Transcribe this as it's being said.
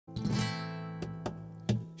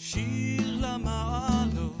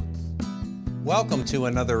Welcome to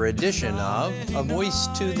another edition of A Voice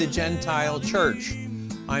to the Gentile Church.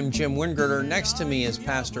 I'm Jim Wingerter. Next to me is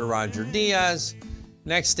Pastor Roger Diaz.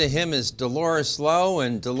 Next to him is Dolores Lowe,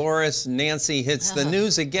 and Dolores, Nancy hits the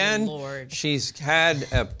news again. Lord. She's had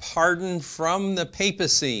a pardon from the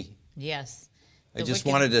papacy. Yes. I just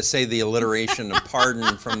wanted to say the alliteration of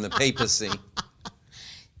pardon from the papacy.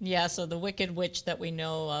 Yeah, so the wicked witch that we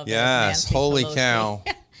know of. Yes, Nancy holy Pelosi. cow.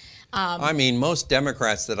 I mean, most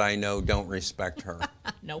Democrats that I know don't respect her.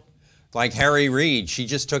 Nope. Like Harry Reid, she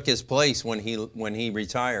just took his place when he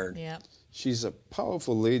retired. Yeah. She's a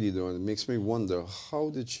powerful lady, though, and it makes me wonder, how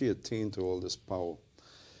did she attain to all this power?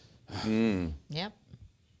 Yep.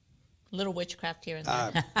 Little witchcraft here and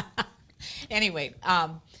there. Anyway,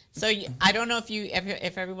 so I don't know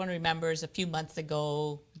if everyone remembers, a few months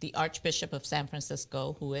ago, the Archbishop of San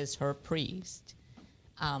Francisco, who is her priest,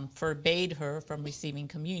 forbade her from receiving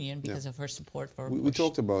communion because of her support for we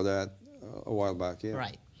talked about that a while back, yeah.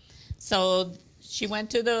 Right. So she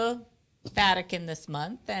went to the Vatican this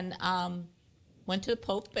month and went to the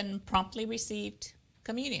Pope and promptly received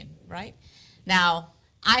communion, right? Now,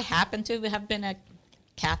 I happen to have been a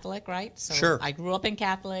Catholic, right? So sure. I grew up in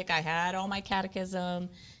Catholic. I had all my catechism,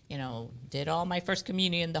 did all my first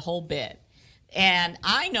communion, the whole bit. And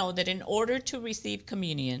I know that in order to receive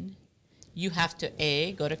communion, you have to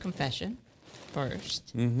A, go to confession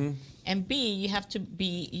first, and B, you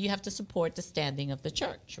have to support the standing of the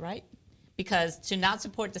church, right? Because to not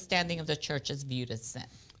support the standing of the church is viewed as sin.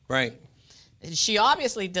 Right. She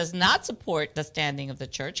obviously does not support the standing of the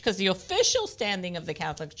church, because the official standing of the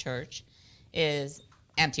Catholic Church is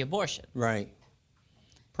anti-abortion. Right.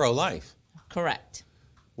 Pro-life. Correct.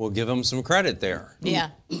 We'll give him some credit there. Yeah.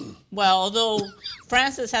 Well, although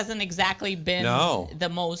Francis hasn't exactly been the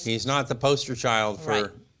most... He's not the poster child for... Right.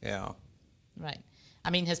 Yeah. Right. I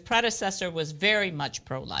mean, his predecessor was very much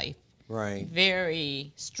pro-life. Right.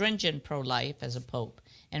 Very stringent pro-life as a pope.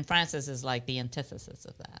 And Francis is like the antithesis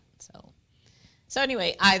of that. So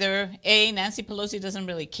anyway, either A, Nancy Pelosi doesn't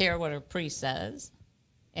really care what her priest says,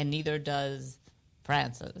 and neither does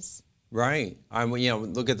Francis. Right.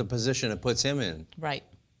 Look at the position it puts him in. Right.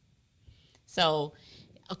 So,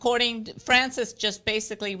 according to Francis, just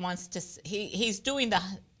basically wants to. He's doing the.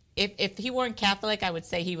 If he weren't Catholic, I would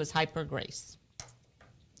say he was hyper grace.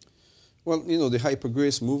 Well, the hyper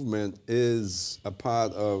grace movement is a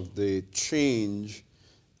part of the change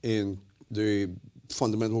in the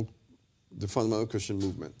fundamental Christian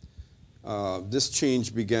movement. This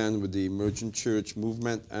change began with the emergent church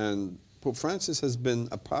movement, and Pope Francis has been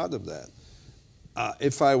a part of that.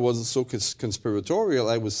 If I wasn't so conspiratorial,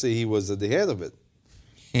 I would say he was at the head of it.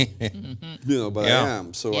 But I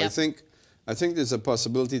am. So I think there's a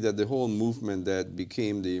possibility that the whole movement that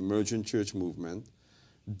became the emergent church movement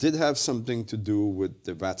did have something to do with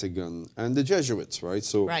the Vatican and the Jesuits, right?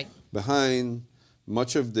 So behind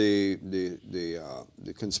much of the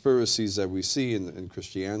conspiracies that we see in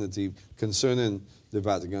Christianity concerning the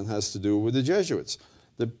Vatican has to do with the Jesuits.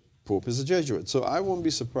 The Pope is a Jesuit. So I won't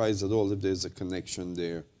be surprised at all if there's a connection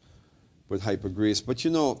there with hyper grace. But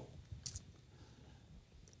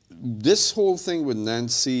this whole thing with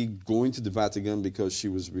Nancy going to the Vatican because she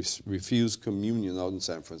was refused communion out in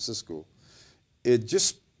San Francisco, it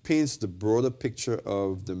just paints the broader picture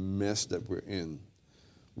of the mess that we're in,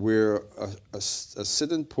 where a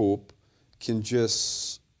sitting pope can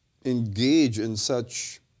just engage in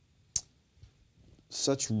such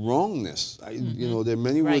wrongness. There are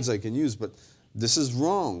many words I can use, but this is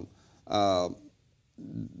wrong.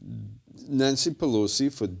 Nancy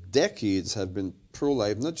Pelosi, for decades, have been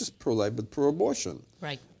pro-life, not just pro-life, but pro-abortion.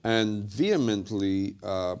 Right. And vehemently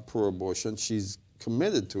pro-abortion. She's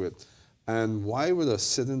committed to it. And why would a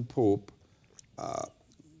sitting pope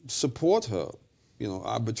support her,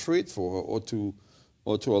 arbitrate for her,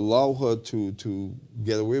 or to allow her to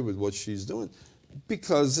get away with what she's doing?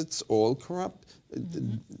 Because it's all corrupt.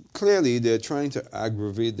 Clearly, they're trying to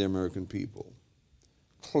aggravate the American people.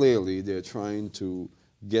 Clearly, they're trying to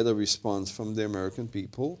get a response from the American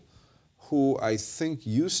people, who I think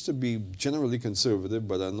used to be generally conservative,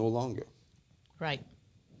 but are no longer. Right.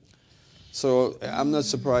 So I'm not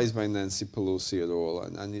surprised by Nancy Pelosi at all,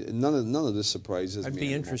 and none of this surprises me. I'd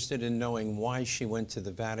be interested in knowing why she went to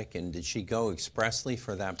the Vatican. Did she go expressly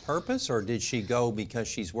for that purpose, or did she go because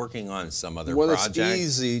she's working on some other project? Well, it's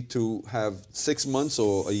easy to have 6 months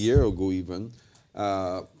or a year ago even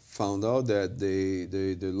found out that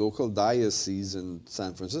the local diocese in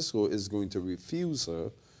San Francisco is going to refuse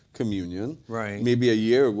her communion. Right. Maybe a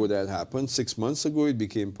year ago that happened. 6 months ago it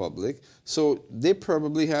became public. So they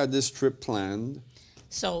probably had this trip planned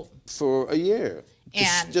for a year.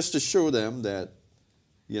 And just to show them that,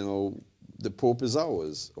 you know, the Pope is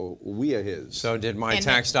ours, or we are his. So did my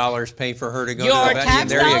tax dollars pay for her to go your to the venue? tax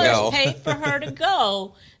There you go. dollars paid for her to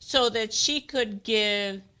go so that she could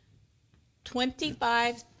give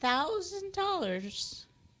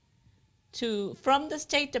 $25,000 from the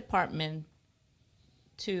State Department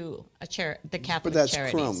to the Catholic But that's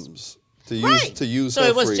charities. crumbs. To Right. use so her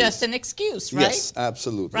it was phrase. just an excuse, right? Yes,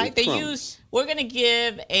 absolutely. Right. They Crumbs. we're going to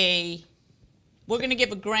give a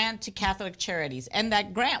grant to Catholic charities, and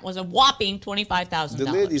that grant was a whopping $25,000. The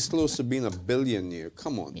lady's close to being a billionaire.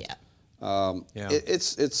 Come on. Yeah. Yeah.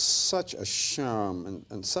 It's such a charm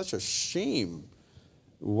and such a shame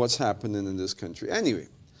what's happening in this country. Anyway,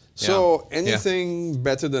 so anything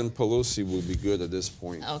better than Pelosi will be good at this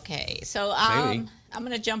point. Okay, so Maybe. I'm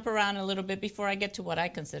going to jump around a little bit before I get to what I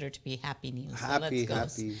consider to be happy news. Happy, so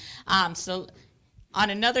let's go. happy. So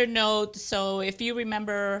on another note, so if you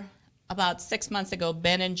remember about 6 months ago,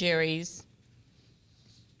 Ben & Jerry's,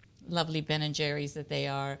 lovely Ben & Jerry's that they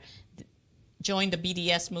are, joined the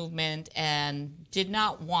BDS movement and did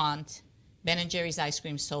not want Ben & Jerry's ice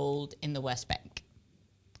cream sold in the West Bank,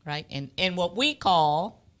 right? In what we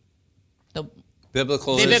call the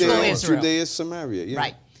Biblical Israel. Judea, Samaria. Yeah.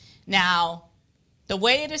 Right. Now, the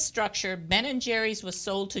way it is structured, Ben & Jerry's was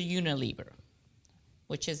sold to Unilever,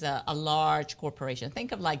 which is a large corporation.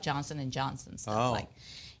 Think of like Johnson & Johnson stuff. Oh.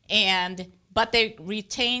 But they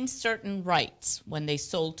retained certain rights when they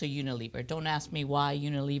sold to Unilever. Don't ask me why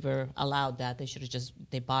Unilever allowed that. They should have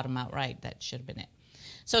they bought them outright. That should have been it.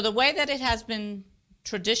 So the way that it has been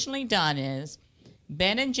traditionally done is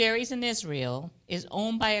Ben & Jerry's in Israel is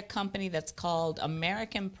owned by a company that's called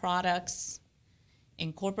American Products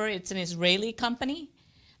Incorporated. It's an Israeli company.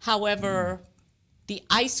 However, the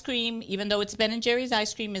ice cream, even though it's Ben & Jerry's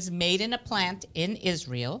ice cream, is made in a plant in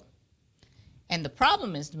Israel. And the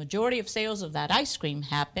problem is the majority of sales of that ice cream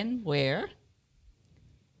happen where?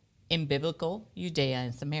 In biblical Judea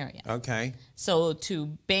and Samaria. Okay. So to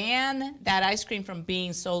ban that ice cream from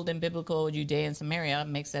being sold in biblical Judea and Samaria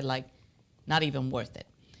makes it like not even worth it.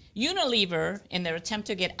 Unilever, in their attempt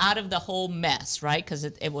to get out of the whole mess, right? Because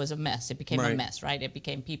it was a mess. It became a mess, right? It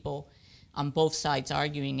became people on both sides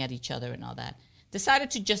arguing at each other and all that.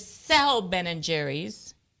 Decided to just sell Ben &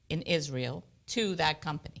 Jerry's in Israel to that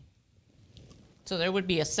company. So there would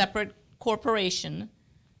be a separate corporation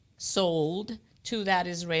sold to that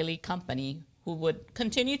Israeli company who would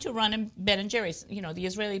continue to run Ben & Jerry's. You know, the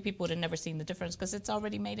Israeli people would have never seen the difference because it's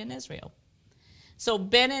already made in Israel. So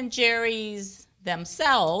Ben & Jerry's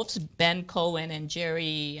themselves, Ben Cohen and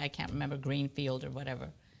Jerry, I can't remember, Greenfield or whatever,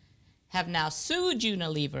 have now sued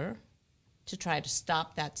Unilever to try to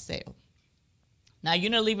stop that sale. Now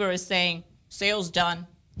Unilever is saying, sale's done.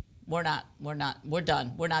 We're done.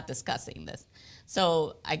 We're not discussing this.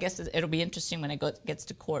 So I guess it'll be interesting when it gets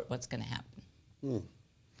to court what's going to happen.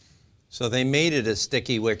 So they made it a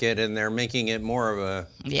sticky wicket, and they're making it more of a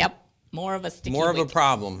more of a sticky more of wicket. a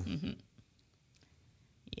problem. Mm-hmm.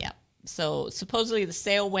 Yep. So supposedly the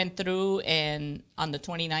sale went through on the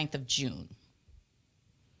 29th of June.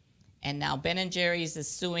 And now Ben & Jerry's is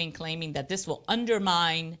suing, claiming that this will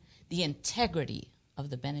undermine the integrity of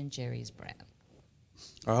the Ben & Jerry's brand.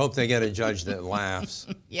 I hope they get a judge that laughs.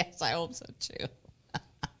 Yes, I hope so too.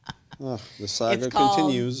 The saga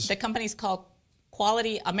continues. The company's called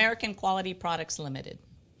American Quality Products Limited.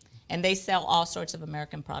 And they sell all sorts of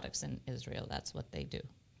American products in Israel. That's what they do.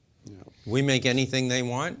 Yeah. We make anything they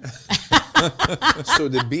want. So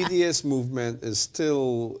the BDS movement is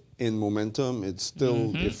still in momentum. It's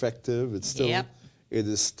still effective. It's still it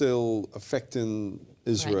is still affecting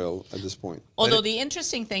Israel at this point. Although the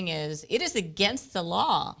interesting thing is, it is against the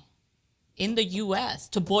law in the U.S.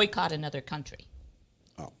 to boycott another country.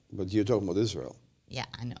 Oh, but you're talking about Israel. Yeah,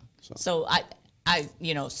 I know. So I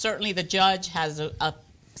certainly the judge has a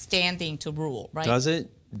standing to rule, right? Does it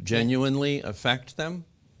genuinely affect them?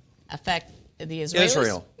 Affect the Israelis?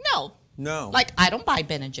 Israel. No. No. Like, I don't buy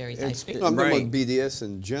Ben & Jerry's ice cream. No, I'm talking about BDS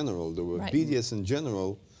in general. The word Right. BDS in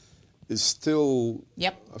general is still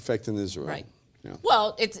Yep. affecting Israel. Right. Yeah.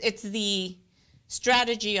 Well, it's the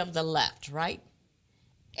strategy of the left, right?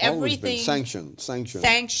 Always been Everything. sanctions,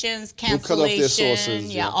 Cancellation, cut off their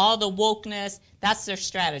sources, yeah, all the wokeness. That's their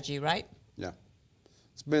strategy, right? Yeah,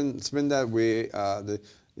 it's been that way.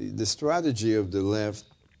 The strategy of the left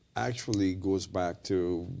actually goes back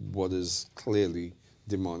to what is clearly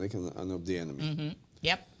demonic and of the enemy. Mm-hmm.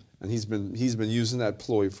 Yep. And he's been using that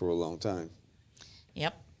ploy for a long time.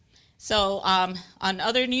 Yep. So on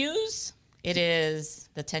other news, it is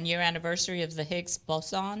the 10-year anniversary of the Higgs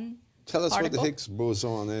boson. Tell us particle. what the Higgs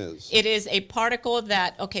boson is. It is a particle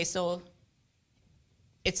that, so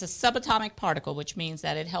it's a subatomic particle, which means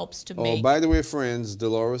that it helps to make... Oh, by the way, friends,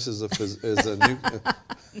 Dolores is a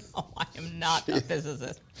No, I am not a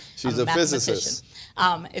physicist. She's I'm a physicist.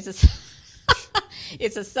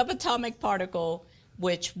 It's a subatomic particle,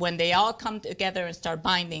 which when they all come together and start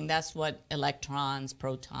binding, that's what electrons,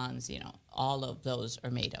 protons, all of those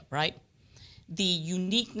are made of, right? The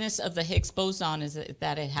uniqueness of the Higgs boson is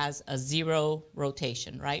that it has a 0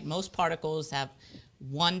 rotation, right? Most particles have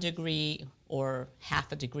 1 degree or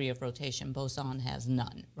half a degree of rotation. Boson has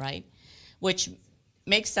none, right? Which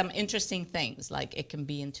makes some interesting things, like it can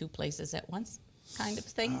be in 2 places at once, kind of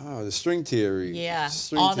thing. Ah, the string theory. Yeah,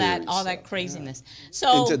 string all theory that stuff. craziness. Yeah. So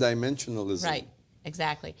Interdimensionalism. right,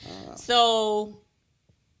 exactly. So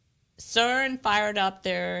CERN fired up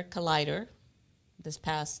their collider this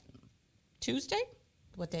past Tuesday.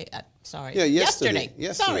 What day? Sorry. Yeah, yesterday.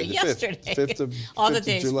 Sorry, the yesterday. 5th of all the 5th of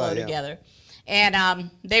days July, flow together. And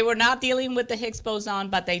they were not dealing with the Higgs boson,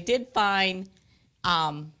 but they did find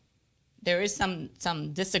there is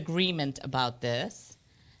some disagreement about this,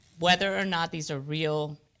 whether or not these are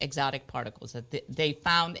real exotic particles. They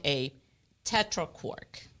found a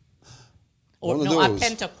tetraquark, or no, a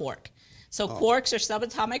pentaquark. So quarks are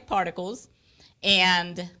subatomic particles,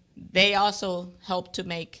 and they also help to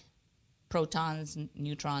make protons,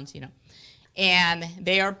 neutrons, and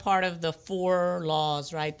they are part of the 4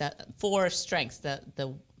 laws, right? The 4 strengths: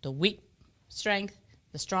 the weak strength,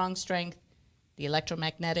 the strong strength, the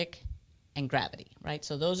electromagnetic, and gravity, right?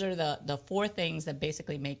 So those are the 4 things that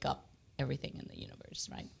basically make up everything in the universe,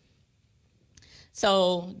 right?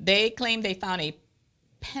 So they claim they found a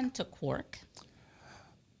pentaquark.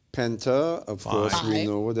 Penta, of course, 5. we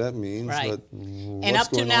know what that means. Right. But And up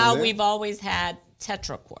to now, we've always had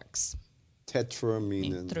tetraquarks. Tetra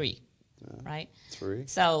meaning 3, right? 3.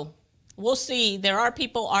 So we'll see. There are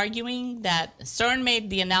people arguing that CERN made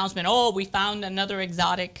the announcement, oh, we found another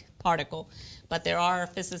exotic particle. But there are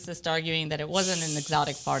physicists arguing that it wasn't an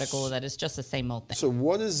exotic particle, that it's just the same old thing. So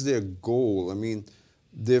what is their goal? I mean,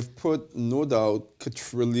 they've put, no doubt,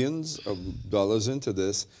 quadrillions of dollars into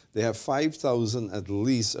this. They have 5,000 at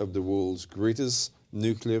least of the world's greatest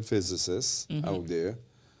nuclear physicists out there.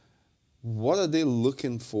 What are they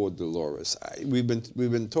looking for, Dolores? We've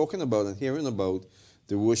been talking about and hearing about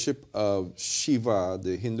the worship of Shiva,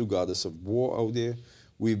 the Hindu goddess of war out there.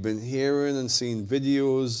 We've been hearing and seeing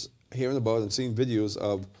videos,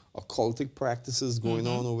 of occultic practices going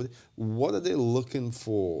on over there. What are they looking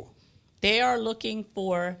for? They are looking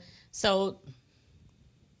for, so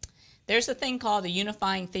there's a thing called the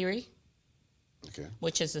unifying theory,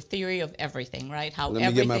 which is a theory of everything, right? How Let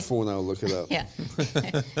me get my phone, I'll look it up. Yeah.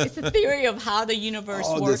 It's the theory of how the universe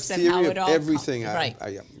works the and how it all everything. Right.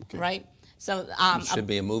 Okay. Right. So it should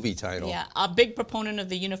be a movie title. Yeah, a big proponent of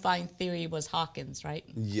the unifying theory was Hawkins, right?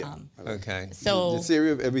 Yeah. Okay. So the theory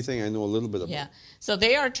of everything I know a little bit about. Yeah. So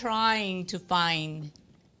they are trying to find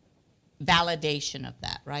validation of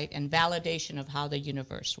that, right? And validation of how the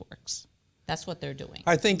universe works. That's what they're doing.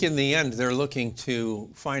 I think in the end, they're looking to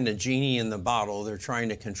find a genie in the bottle. They're trying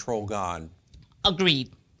to control God.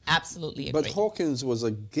 Agreed. Absolutely agreed. But Hawkins was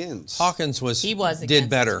against. Did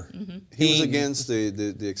better. He was against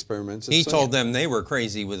the experiments. He told them they were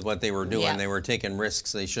crazy with what they were doing. Yeah. They were taking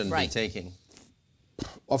risks they shouldn't be taking.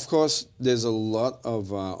 Of course, there's a lot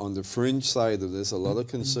of, on the fringe side of this, a lot of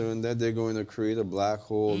concern that they're going to create a black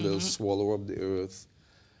hole, they'll swallow up the Earth.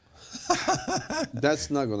 That's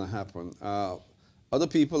not going to happen. Other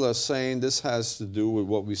people are saying this has to do with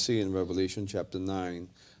what we see in Revelation chapter 9.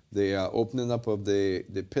 They are opening up of the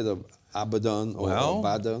pit of Abaddon or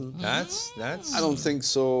Abaddon. That's. I don't think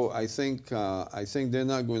so. I think they're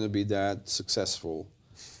not going to be that successful.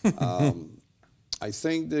 I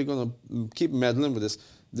think they're going to keep meddling with this.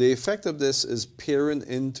 The effect of this is peering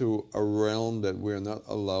into a realm that we're not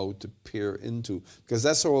allowed to peer into, because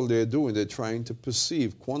that's all they're doing. They're trying to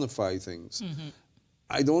perceive, quantify things.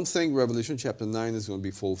 I don't think Revelation chapter 9 is going to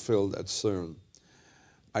be fulfilled at CERN.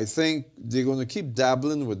 I think they're going to keep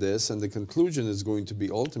dabbling with this, and the conclusion is going to be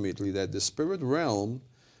ultimately that the spirit realm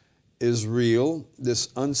is real. This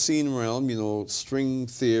unseen realm, string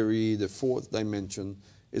theory, the 4th dimension,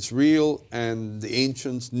 it's real, and the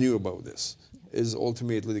ancients knew about this, is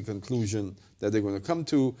ultimately the conclusion that they're going to come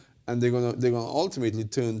to, and they're going to ultimately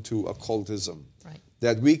turn to occultism. Right.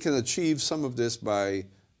 That we can achieve some of this by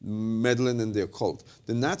meddling in the occult.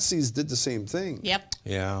 The Nazis did the same thing. Yep.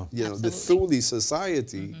 Yeah. The Thule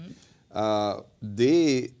Society,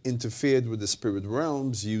 they interfered with the spirit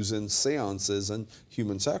realms using seances and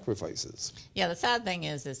human sacrifices. Yeah, the sad thing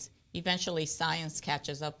is eventually science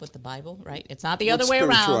catches up with the Bible, right? It's not the other way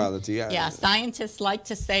around. Spirituality, yeah. Yeah, scientists like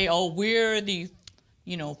to say, oh, we're the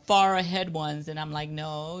you know, far ahead ones, and I'm like,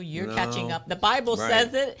 no, you're No. catching up. The Bible Right.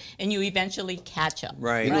 says it, and you eventually catch up.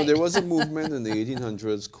 Right. You know, there was a movement in the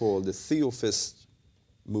 1800s called the Theophist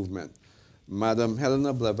movement. Madame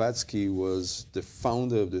Helena Blavatsky was the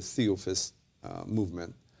founder of the Theophist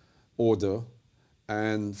movement, order,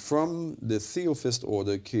 and from the Theophist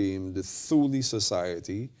order came the Thule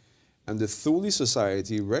Society, and the Thule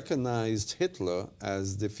Society recognized Hitler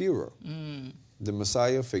as the Führer, the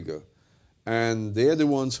Messiah figure. And they're the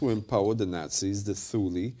ones who empowered the Nazis, the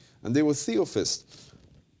Thule, and they were Theophists.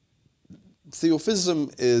 Theophism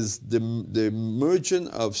is the merging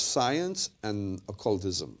of science and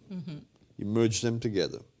occultism. You merge them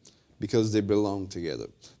together because they belong together.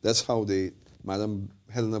 That's how Madame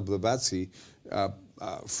Helena Blavatsky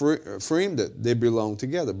framed it. They belong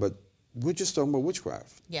together, but we're just talking about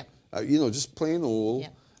witchcraft. Yeah. You know, just plain old,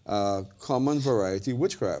 common variety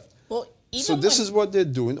witchcraft. Well, So this is what they're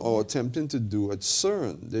doing or attempting to do at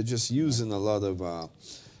CERN. They're just using a lot of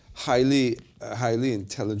highly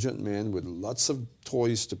intelligent men with lots of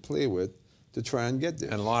toys to play with to try and get there.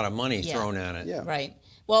 And a lot of money thrown at it. Yeah. Right.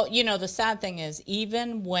 Well, you know, the sad thing is,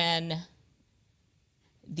 even when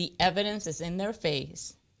the evidence is in their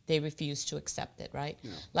face, they refuse to accept it, right?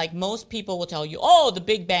 Yeah. Like most people will tell you, oh, the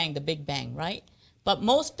Big Bang, right? But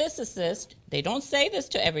most physicists, they don't say this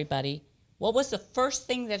to everybody. What was the first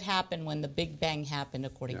thing that happened when the Big Bang happened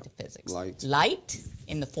according to physics? Light. Light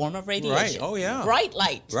in the form of radiation. Right. Oh, yeah. Bright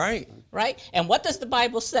light. Right. Right? And what does the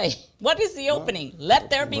Bible say? What is the opening? Let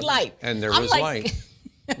there be light. And there I'm was like, light.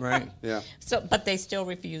 Right. Yeah. So, but they still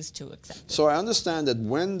refuse to accept it. So I understand that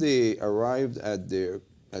when they arrived at the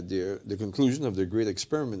conclusion of their great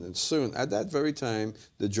experiment in CERN, at that very time,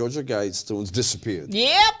 the Georgia Guidestones disappeared.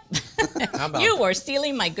 Yep. How about You were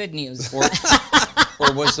stealing my good news.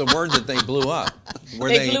 Or was the word that they blew up? Where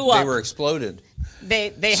They blew up. They were exploded.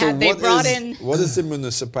 They So brought in. what is the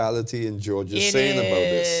municipality in Georgia It saying about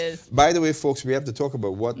is- this? By the way, folks, we have to talk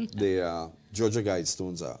about what the Georgia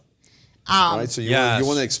Guidestones are. Right? So you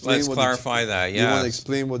want to explain let's what clarify that. You want to Yes.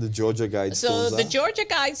 explain what the Georgia Guidestones So are? the Georgia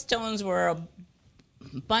Guidestones were a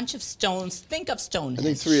bunch of stones. Think of Stonehenge. I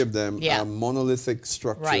think 3 of them Yeah. are monolithic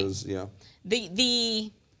structures. Right.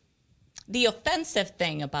 Yeah. The offensive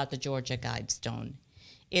thing about the Georgia Guidestone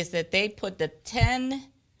is that they put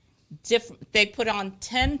they put on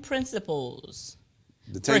 10 principles.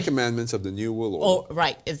 The 10 Commandments of the New World Order. Oh,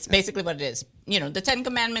 right. It's basically what it is. You know, the 10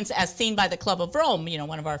 Commandments as seen by the Club of Rome, you know,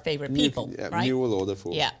 one of our favorite people, right? New World Order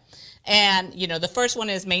folks. Yeah. And, you know, the first one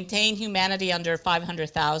is maintain humanity under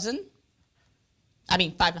 500,000. I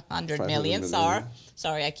mean, 500 million.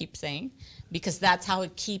 Sorry, I keep saying. Because that's how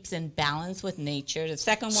it keeps in balance with nature. The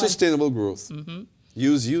second one. Sustainable growth.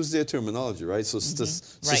 Use their terminology, right? So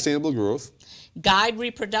sustainable growth. Guide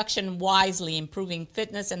reproduction wisely, improving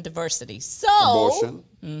fitness and diversity. So.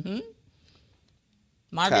 Abortion.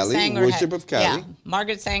 Margaret Sanger worship of Kali. Yeah,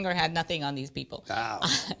 Margaret Sanger had nothing on these people. Ow.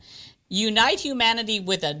 Unite humanity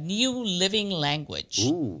with a new living language.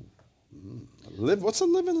 Ooh. What's a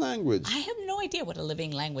living language? I have no idea what a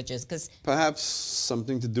living language is, because Perhaps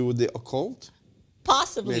something to do with the occult?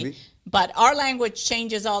 possibly, Maybe. but our language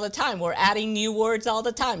changes all the time. We're adding new words all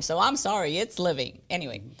the time, so I'm sorry, it's living.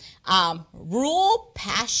 Anyway, rule,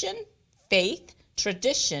 passion, faith,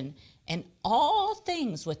 tradition, and all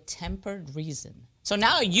things with tempered reason. So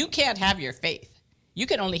now you can't have your faith. You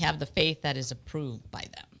can only have the faith that is approved by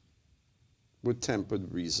them. With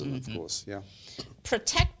tempered reason, of course, yeah.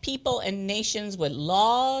 Protect people and nations with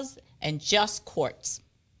laws and just courts.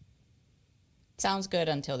 Sounds good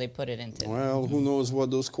until they put it into. Well, who knows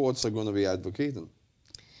what those courts are going to be advocating.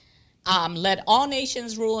 Let all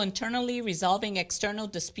nations rule internally, resolving external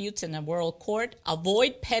disputes in a world court.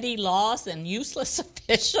 Avoid petty laws and useless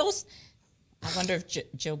officials. I wonder if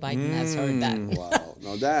Joe Biden has heard that. Wow.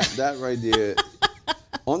 Now that right there,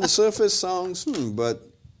 on the surface sounds, but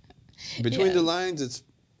between the lines, it's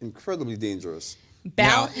incredibly dangerous.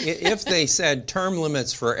 Now, if they said term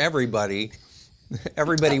limits for everybody,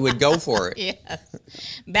 everybody would go for it.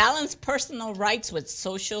 Yes. Balance personal rights with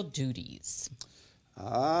social duties.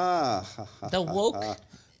 Ah. The woke.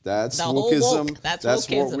 That's The whole wokeism. woke. That's what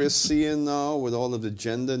wokeism. we're seeing now with all of the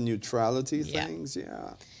gender neutrality Yeah. things.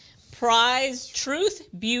 Yeah. Prize truth,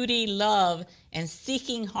 beauty, love, and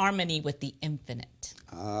seeking harmony with the infinite.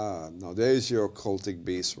 Ah, now there's your cultic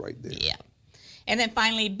base right there. Yeah. And then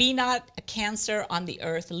finally, be not a cancer on the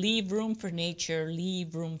earth. Leave room for nature.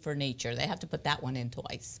 Leave room for nature. They have to put that one in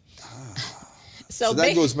twice. So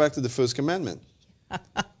that goes back to the first commandment.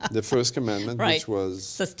 The first commandment, Right. which was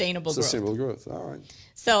sustainable growth. sustainable growth. All right.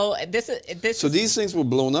 So this So is, these things were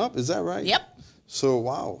blown up, is that right? Yep. So,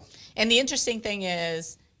 wow. And the interesting thing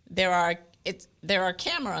is there are there are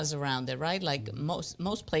cameras around it, right? Like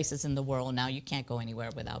most places in the world now, you can't go anywhere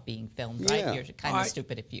without being filmed, right? Yeah. You're kind of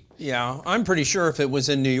stupid if you. Yeah, I'm pretty sure if it was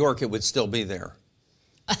in New York, it would still be there.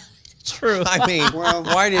 True. I mean,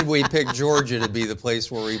 why did we pick Georgia to be the place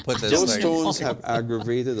where we put this Those thing? stones have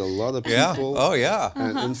aggravated a lot of Yeah. people. Oh, yeah.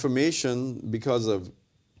 And information, because of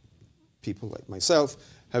people like myself,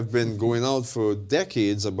 have been going out for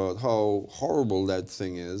decades about how horrible that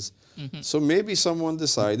thing is. So maybe someone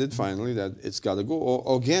decided finally that it's got to go.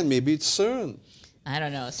 Or again, maybe it's CERN. I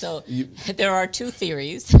don't know. So there are two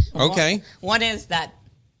theories. Okay. One is that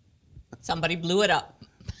somebody blew it up.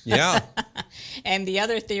 Yeah. And the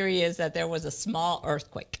other theory is that there was a small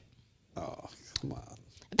earthquake. Oh, come on.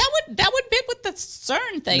 That would fit with the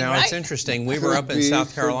CERN thing, Now right? it's interesting. We were up in Could be, South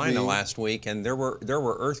could Carolina be. last week, and there were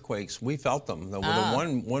earthquakes. We felt them. The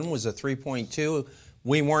one was a 3.2.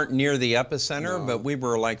 We weren't near the epicenter, but we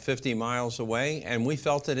were like 50 miles away, and we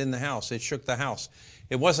felt it in the house. It shook the house.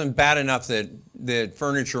 It wasn't bad enough that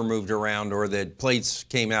furniture moved around or that plates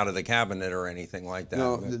came out of the cabinet or anything like that.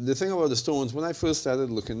 Now, But- the thing about the stones, when I first started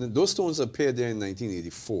looking, those stones appeared there in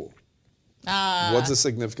 1984. What's the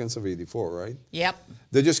significance of 84, right? Yep.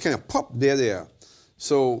 They just kind of pop, there they are.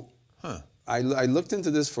 So I looked into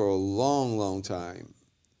this for a long, long time.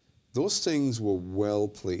 Those things were well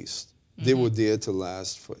placed. They were there to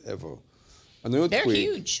last forever. An earthquake, They're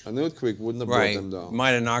huge. An earthquake wouldn't have brought right. them down.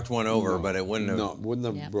 Might have knocked one over, but it wouldn't have. No, wouldn't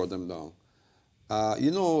have Yeah. brought them down.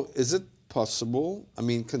 You know, is it possible? I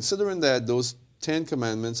mean, considering that those 10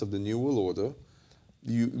 commandments of the New World Order,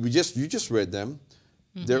 you just read them,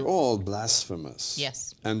 they're all blasphemous.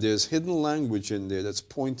 Yes. And there's hidden language in there that's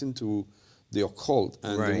pointing to the occult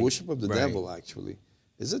and Right. the worship of the Right. devil, actually.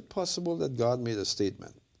 Is it possible that God made a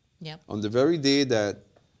statement Yep. on the very day that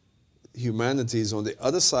humanity is on the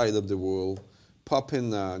other side of the world, popping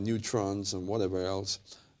neutrons and whatever else,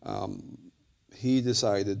 he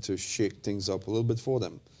decided to shake things up a little bit for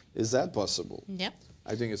them? Is that possible? Yep.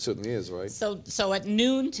 I think it certainly is, right? So at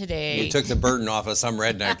noon today. You took the burden off of some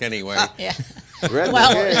redneck anyway. Yeah. Redneck,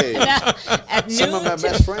 Well, hey. at Some of noon my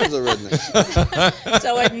best friends are rednecks.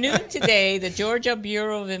 So at noon today, the Georgia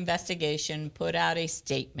Bureau of Investigation put out a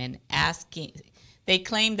statement asking. They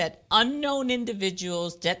claimed that unknown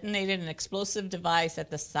individuals detonated an explosive device at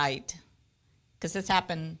the site, because this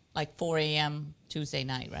happened like 4 a.m. Tuesday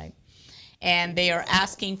night, right? And they are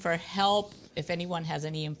asking for help if anyone has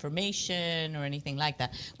any information or anything like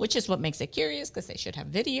that, which is what makes it curious, because they should have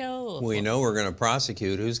video. We know we're going to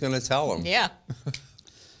prosecute. Who's going to tell them? Yeah.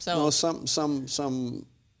 So No,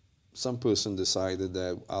 some person decided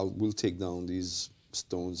that we'll take down these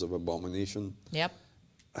stones of abomination. yep.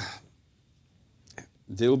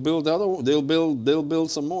 They'll build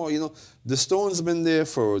some more. You know, the stone's been there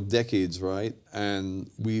for decades, right? And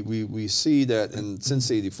we see that, and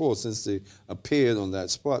since '84, since they appeared on that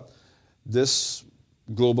spot, this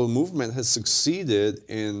global movement has succeeded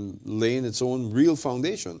in laying its own real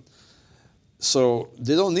foundation. So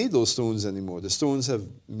they don't need those stones anymore. The stones have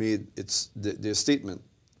made their statement.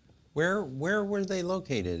 Where were they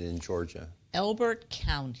located in Georgia? Elbert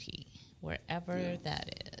County, wherever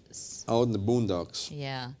that is. Out in the boondocks.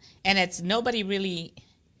 Yeah. And it's nobody really,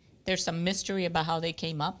 there's some mystery about how they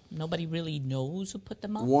came up. Nobody really knows who put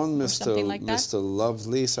them up. One or something like that. Mr.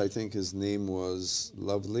 Lovelace, I think his name was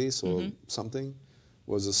Lovelace or something,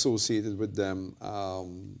 was associated with them.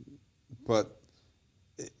 But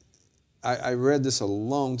I read this a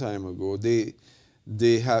long time ago. They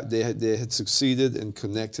had succeeded in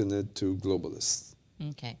connecting it to globalists,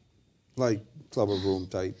 Okay. like Club of Rome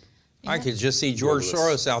type. I could just see George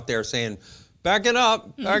Globalists. Soros out there saying, back it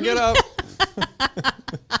up, back it up.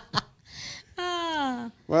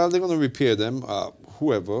 Well, they're going to repair them,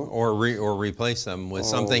 whoever. Or replace them with or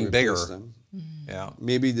something replace bigger. them. Yeah.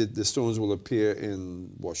 Maybe the stones will appear in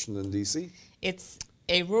Washington, D.C. It's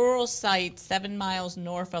a rural site 7 miles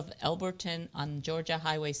north of Elberton on Georgia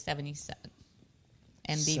Highway 77.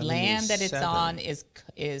 And the land that it's 77. on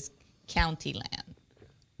is county land.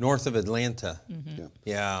 North of Atlanta. Yeah.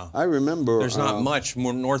 Yeah. I remember. There's not much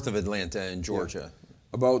more north of Atlanta in Georgia.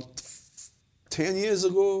 About 10 years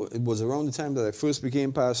ago, it was around the time that I first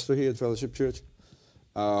became pastor here at Fellowship Church.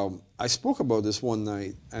 I spoke about this one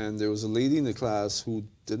night, and there was a lady in the class who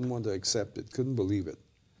didn't want to accept it, couldn't believe it.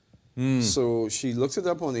 So she looked it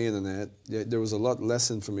up on the internet. There was a lot less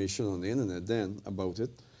information on the internet then about it.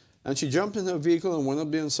 And she jumped in her vehicle and went up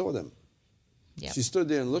there and saw them. Yep. She stood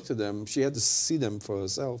there and looked at them. She had to see them for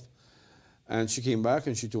herself. And she came back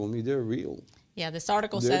and she told me they're real. Yeah, this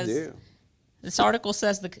article They're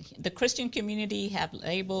says there. the Christian community have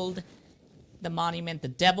labeled the monument the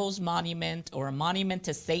Devil's Monument, or a monument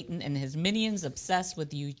to Satan and his minions obsessed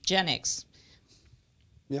with eugenics,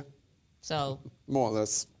 Yeah. So More or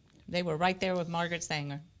less. they were right there with Margaret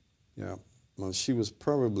Sanger. Yeah. Well, she was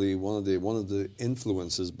probably one of the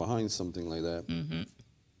influences behind something like that. Mm-hmm.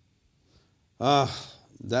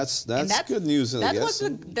 That's And good news, I guess.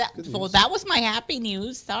 That was my happy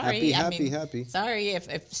news. Sorry, Happy. Sorry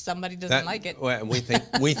if somebody doesn't like it. Well,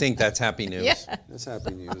 we think that's happy news. Yeah. That's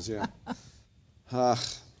happy news. Yeah.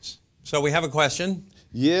 So we have a question.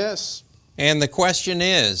 Yes. And the question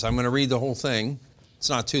is, I'm going to read the whole thing. It's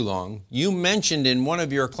not too long. You mentioned in one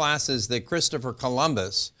of your classes that Christopher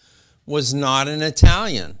Columbus was not an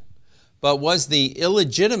Italian, but was the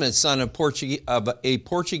illegitimate son of a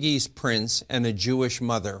Portuguese prince and a Jewish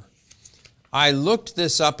mother. I looked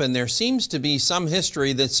this up, and there seems to be some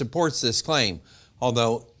history that supports this claim.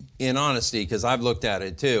 Although, in honesty, because I've looked at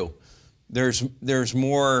it too, there's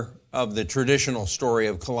more of the traditional story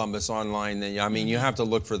of Columbus online than, I mean, you have to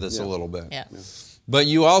look for this a little bit. Yeah. But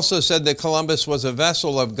you also said that Columbus was a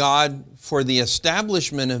vessel of God for the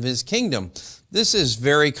establishment of his kingdom. This is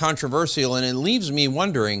very controversial, and it leaves me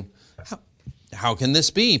wondering, how can this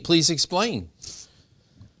be? Please explain.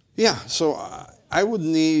 Yeah, so I would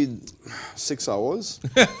need 6 hours,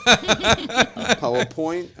 a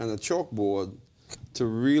PowerPoint, and a chalkboard to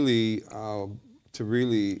really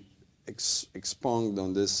expound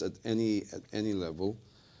on this at any level.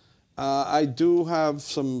 I do have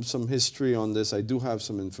some history on this. I do have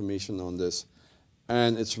some information on this,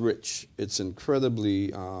 and it's rich. It's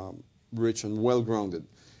incredibly rich and well-grounded.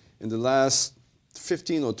 In the last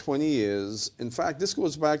 15 or 20 years, in fact, this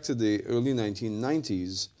goes back to the early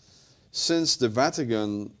 1990s, since the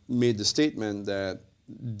Vatican made the statement that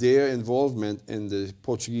their involvement in the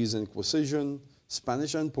Portuguese Inquisition,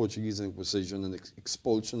 Spanish and Portuguese Inquisition, and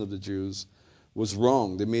expulsion of the Jews was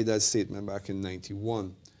wrong. They made that statement back in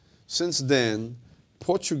 91. Since then,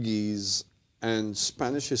 Portuguese and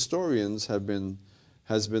Spanish historians has been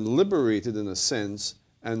liberated in a sense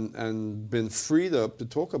and been freed up to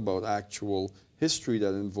talk about actual history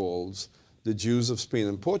that involves the Jews of Spain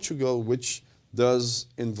and Portugal, which does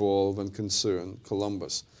involve and concern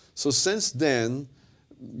Columbus. So since then,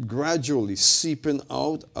 gradually seeping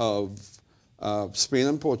out of Spain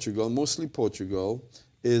and Portugal, mostly Portugal,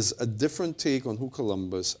 is a different take on who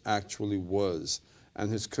Columbus actually was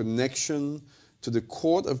and his connection to the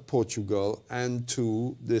court of Portugal and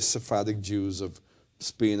to the Sephardic Jews of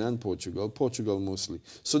Spain and Portugal, Portugal mostly.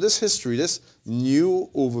 So this history, this new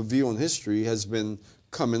overview on history has been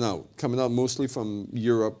coming out mostly from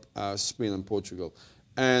Europe, Spain and Portugal.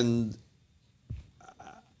 And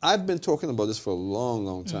I've been talking about this for a long,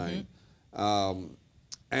 long time.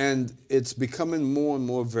 And it's becoming more and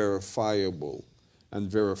more verifiable and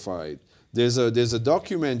verified. There's a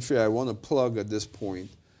documentary I want to plug at this point.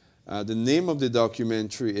 The name of the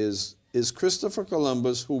documentary is Christopher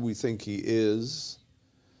Columbus Who We Think He Is?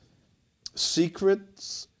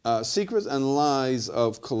 Secrets and Lies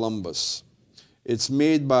of Columbus. It's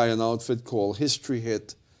made by an outfit called History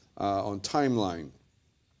Hit on Timeline.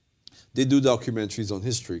 They do documentaries on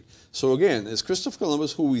history. So again, it's Christopher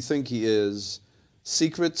Columbus Who We Think He Is?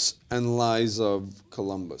 Secrets and Lies of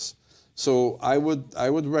Columbus. So I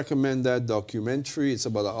would recommend that documentary. It's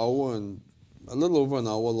about an hour and a little over an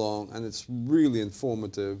hour long, and it's really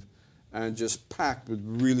informative and just packed with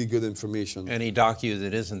really good information. Any docu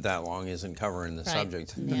that isn't that long isn't covering the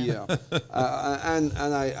subject. Yeah. And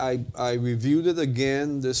I reviewed it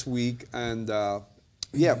again this week, and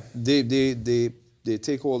yeah, they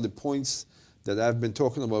take all the points that I've been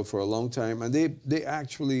talking about for a long time, and they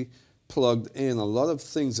actually plugged in a lot of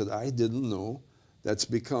things that I didn't know that's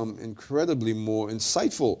become incredibly more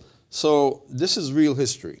insightful. So this is real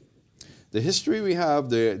history. The history we have,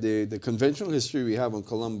 the conventional history we have on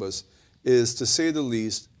Columbus is, to say the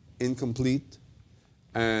least, incomplete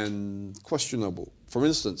and questionable. For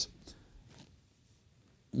instance,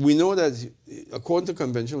 we know that, according to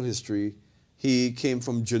conventional history, he came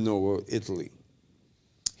from Genoa, Italy.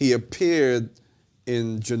 He appeared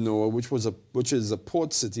in Genoa, which is a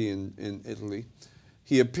port city in Italy.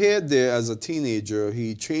 He appeared there as a teenager.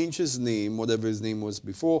 He changed his name, whatever his name was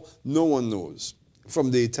before. No one knows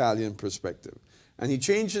from the Italian perspective. And he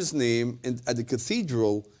changed his name at the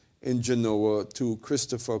cathedral in Genoa to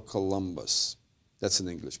Christopher Columbus. That's in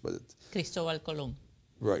English, but Cristobal Colón.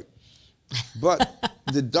 Right. But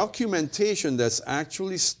the documentation that's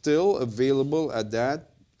actually still available at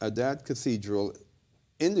that cathedral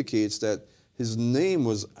indicates that his name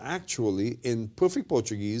was actually, in perfect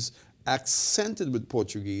Portuguese, accented with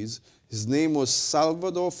Portuguese. His name was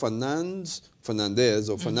Salvador Fernandes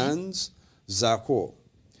Zarco.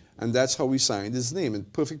 And that's how we signed his name, in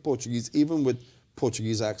perfect Portuguese, even with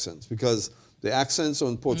Portuguese accents, because The accents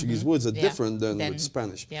on Portuguese words are different than with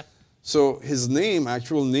Spanish. Yep. So his name,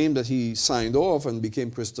 actual name that he signed off and became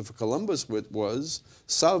Christopher Columbus with was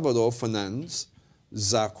Salvador Fernandez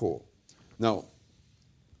Zaco. Now,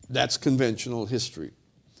 that's conventional history.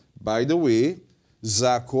 By the way,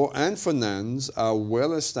 Zaco and Fernandez are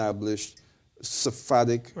well-established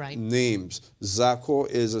Sephardic names. Zaco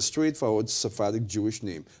is a straightforward Sephardic Jewish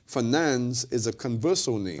name. Fernandez is a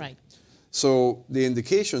converso name. Right. So the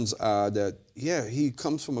indications are that, yeah, he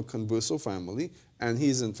comes from a converso family and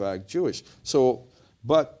he's in fact Jewish. So,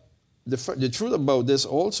 but the truth about this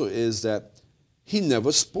also is that he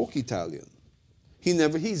never spoke Italian.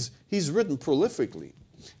 He's written prolifically.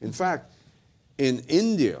 In fact, in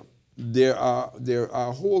India, there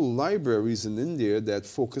are whole libraries in India that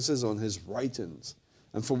focuses on his writings.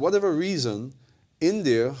 And for whatever reason,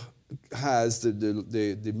 India has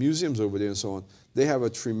the museums over there and so on. They have a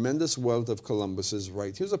tremendous wealth of Columbus's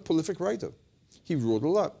writing. He was a prolific writer. He wrote a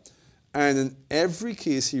lot. And in every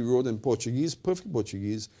case he wrote in Portuguese, perfect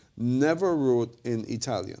Portuguese, never wrote in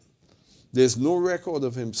Italian. There's no record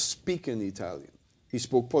of him speaking Italian. He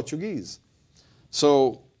spoke Portuguese.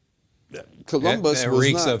 So Columbus it was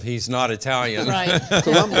reeks not. of he's not Italian. Right.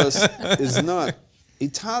 Columbus is not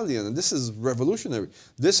Italian, and this is revolutionary.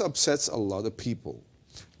 This upsets a lot of people.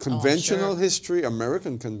 Conventional history,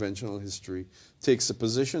 American conventional history, takes the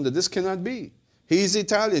position that this cannot be. He's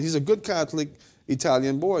Italian. He's a good Catholic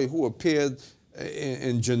Italian boy who appeared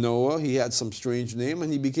in Genoa. He had some strange name,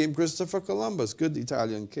 and he became Christopher Columbus. Good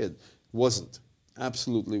Italian kid. Wasn't.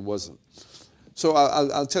 Absolutely wasn't. So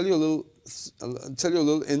I'll tell you a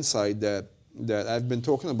little insight that I've been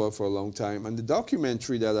talking about for a long time, and the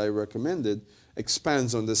documentary that I recommended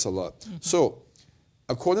expands on this a lot. So,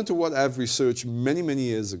 according to what I've researched many, many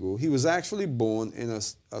years ago, he was actually born in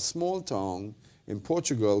a small town in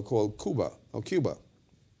Portugal called Cuba.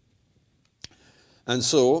 And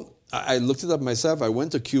so I looked it up myself. I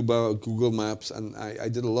went to Cuba, Google Maps, and I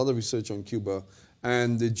did a lot of research on Cuba.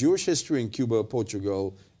 And the Jewish history in Cuba,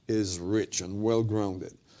 Portugal, is rich and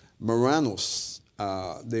well-grounded. Marranos,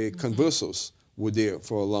 the conversos, were there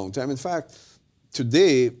for a long time. In fact,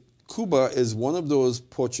 today, Cuba is one of those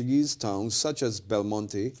Portuguese towns, such as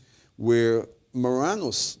Belmonte, where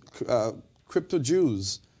Marranos,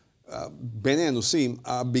 crypto-Jews, Bene Anusim,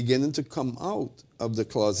 are beginning to come out of the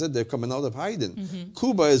closet. They're coming out of hiding.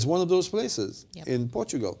 Cuba is one of those places in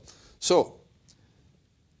Portugal. So,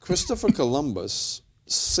 Christopher Columbus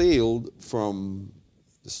sailed from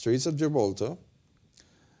the Straits of Gibraltar.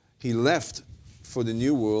 He left for the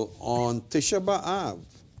New World on Tisha B'Av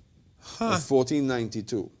of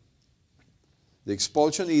 1492. The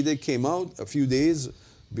expulsion edict came out a few days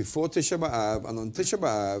before Tisha B'Av, and on Tisha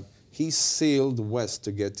B'Av, he sailed west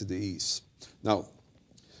to get to the east. Now,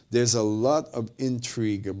 there's a lot of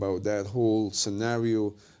intrigue about that whole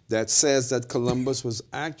scenario that says that Columbus was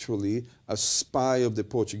actually a spy of the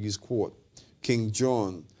Portuguese court. King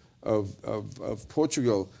John of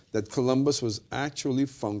Portugal, that Columbus was actually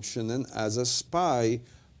functioning as a spy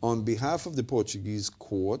on behalf of the Portuguese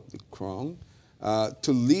court, the crown,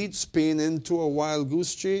 to lead Spain into a wild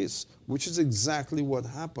goose chase, which is exactly what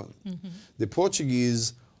happened. The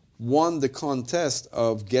Portuguese won the contest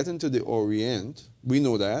of getting to the Orient. We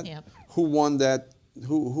know that. Who won that?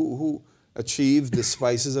 Who achieved the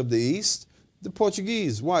spices of the East? The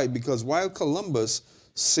Portuguese. Why? Because while Columbus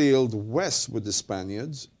sailed west with the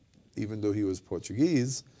Spaniards, even though he was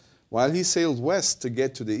Portuguese, while he sailed west to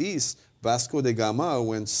get to the east, Vasco da Gama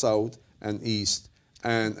went south and east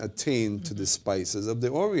and attained to the spices of the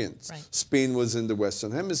Orient. Spain was in the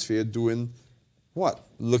Western Hemisphere doing what?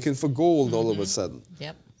 Looking for gold all of a sudden.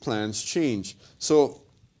 Plans changed. So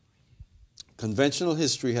conventional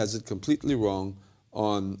history has it completely wrong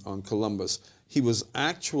on Columbus. He was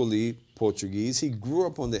actually Portuguese. He grew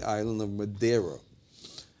up on the island of Madeira.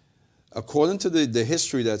 According to the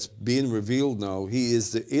history that's being revealed now, he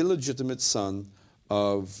is the illegitimate son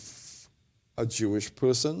of a Jewish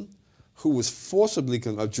person who was forcibly,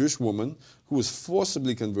 a Jewish woman who was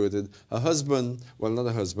forcibly converted. A husband, well, not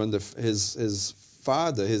a husband, his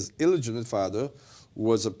father, his illegitimate father,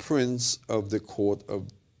 was a prince of the court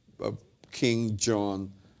of King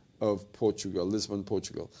John of Portugal, Lisbon,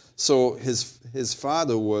 Portugal. So his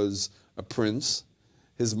father was a prince.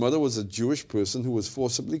 His mother was a Jewish person who was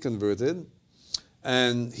forcibly converted,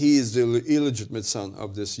 and he is the illegitimate son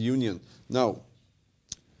of this union. Now,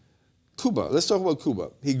 Cuba, let's talk about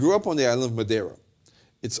Cuba. He grew up on the island of Madeira.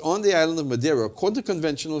 It's on the island of Madeira, according to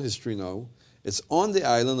conventional history now, it's on the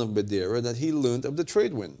island of Madeira that he learned of the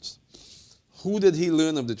trade winds. Who did he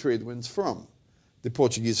learn of the trade winds from? The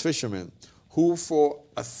Portuguese fishermen, who for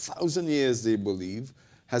 1,000 years, they believe,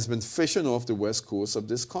 has been fishing off the west coast of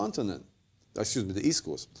this continent. Excuse me, the east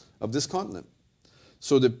coast of this continent.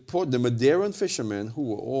 So the Madeiran fishermen, who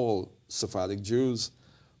were all Sephardic Jews,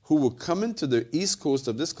 who were coming to the east coast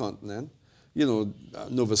of this continent, you know,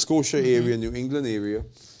 Nova Scotia area, New England area,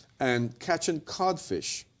 and catching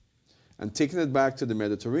codfish and taking it back to the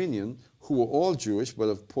Mediterranean, who were all Jewish but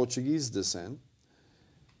of Portuguese descent.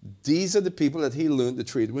 These are the people that he learned the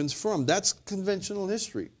trade winds from. That's conventional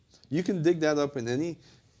history. You can dig that up in any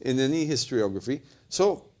historiography.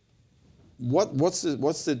 So what's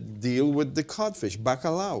the deal with the codfish?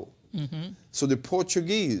 Bacalhau. So the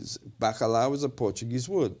Portuguese, bacalhau is a Portuguese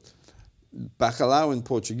word. Bacalhau in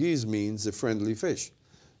Portuguese means the friendly fish.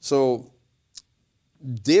 So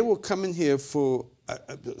they were coming here for,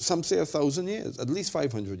 some say 1,000 years, at least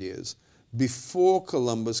 500 years. Before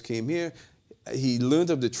Columbus came here, he learned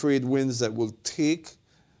of the trade winds that will take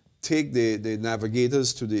the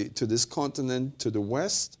navigators to this continent to the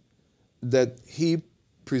west, that he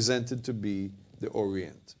presented to be the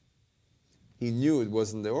Orient. He knew it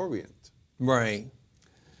wasn't the Orient. Right.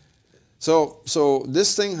 So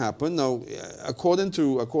this thing happened. Now, according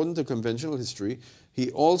to conventional history,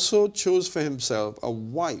 he also chose for himself a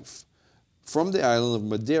wife from the island of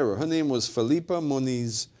Madeira. Her name was Felipa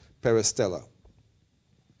Moniz Perestella.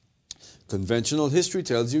 Conventional history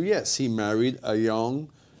tells you, yes, he married a young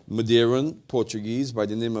Madeiran Portuguese by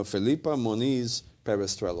the name of Felipa Moniz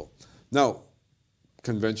Perestrello. Now,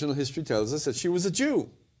 conventional history tells us that she was a Jew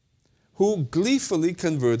who gleefully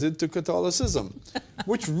converted to Catholicism,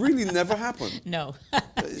 which really never happened. No.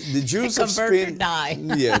 The Jews of Spain,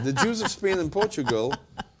 yeah, the Jews of Spain and Portugal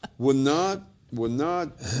were not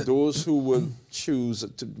those who would choose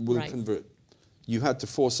to convert. You had to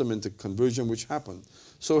force them into conversion, which happened.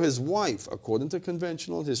 So his wife, according to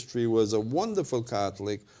conventional history, was a wonderful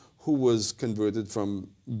Catholic who was converted from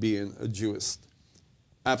being a Jewess.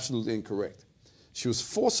 Absolutely incorrect. She was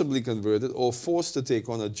forcibly converted or forced to take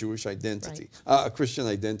on a Jewish identity, a Christian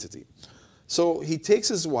identity. So he takes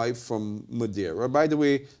his wife from Madeira. By the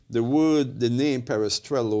way, the name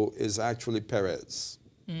Perestrello is actually Perez.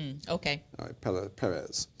 Okay. All right,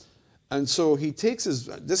 Perez. And so he takes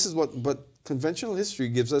but conventional history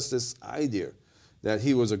gives us this idea that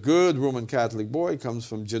he was a good Roman Catholic boy, comes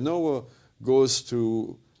from Genoa, goes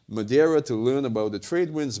to Madeira to learn about the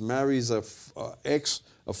trade winds, marries a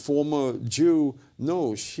former Jew.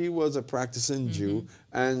 No, she was a practicing Jew,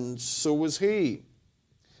 and so was he,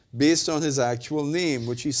 based on his actual name,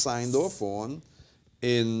 which he signed off on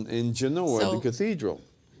in Genoa, at the cathedral.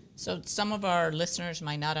 So some of our listeners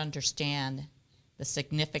might not understand the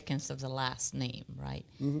significance of the last name, right?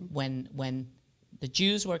 When the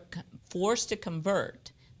Jews were forced to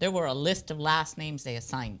convert, there were a list of last names they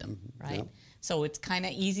assigned them, right? Yeah. So it's kind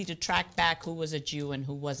of easy to track back who was a Jew and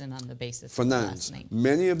who wasn't on the basis of the last name.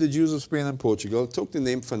 Many of the Jews of Spain and Portugal took the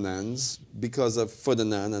name Fernandes because of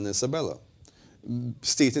Ferdinand and Isabella,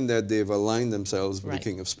 stating that they've aligned themselves with the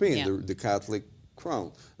King of Spain, the Catholic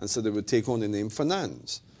crown. And so they would take on the name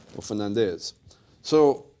Fernandes or Fernandez.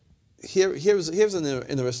 So here's an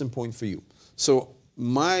interesting point for you. So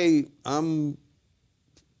I'm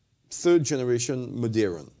third generation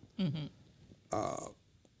Madeiran.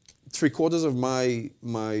 3/4 of my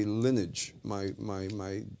lineage, my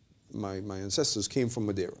ancestors came from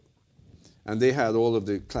Madeira, and they had all of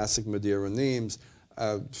the classic Madeira names.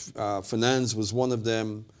 Fernandes was one of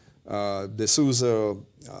them. De Souza,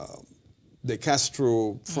 De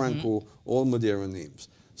Castro, Franco, all Madeira names.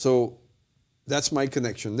 So that's my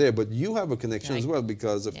connection there. But you have a connection as well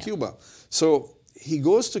because of Cuba. So he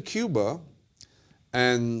goes to Cuba,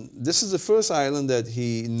 and this is the first island that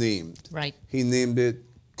he named. Right. He named it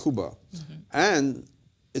Cuba. And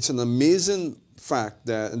it's an amazing fact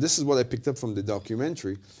that, and this is what I picked up from the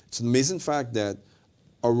documentary, it's an amazing fact that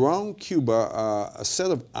around Cuba are a set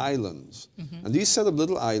of islands. And these set of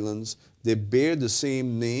little islands, they bear the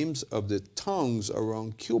same names of the towns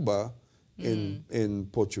around Cuba in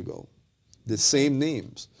Portugal. The same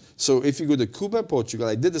names. So if you go to Cuba, Portugal,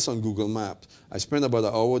 I did this on Google Maps. I spent about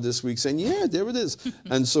an hour this week saying, yeah, there it is.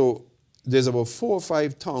 And so there's about 4 or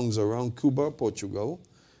 5 towns around Cuba, Portugal,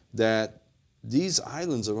 that these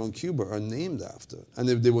islands around Cuba are named after. And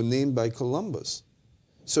they were named by Columbus.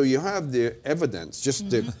 So you have the evidence, just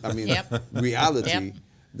the, reality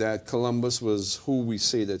that Columbus was who we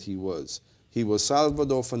say that he was. He was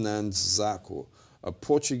Salvador Fernandes Zaco, a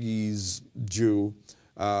Portuguese Jew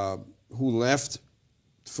who left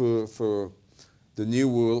for the New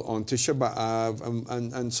World on Tisha B'Av.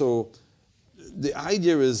 And so the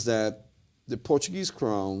idea is that the Portuguese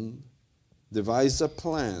crown devised a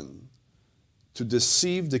plan to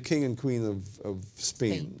deceive the king and queen of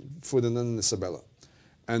Spain, Ferdinand and Isabella.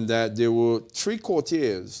 and that there were 3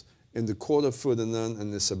 courtiers in the court of Ferdinand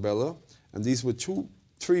and Isabella, and these were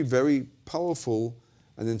 3 very powerful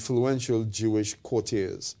and influential Jewish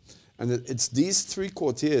courtiers. And it's these 3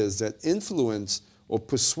 courtiers that influenced or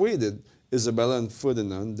persuaded Isabella and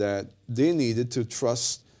Ferdinand that they needed to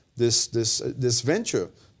trust this venture,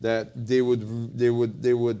 that they would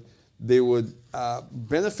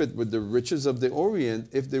benefit with the riches of the Orient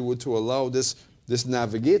if they were to allow this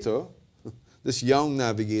navigator, this young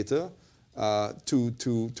navigator, to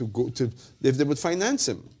go to, if they would finance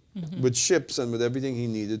him with ships and with everything he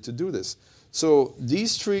needed to do this. So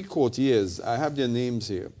these 3 courtiers, I have their names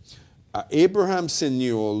here: Abraham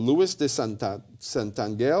Senior, Louis de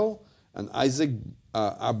Santangel, and Isaac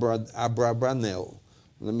Abrabanel.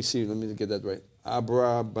 Let me get that right.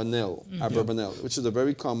 Abrabanel, which is a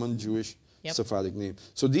very common Jewish Sephardic name.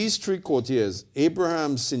 So these 3 courtiers,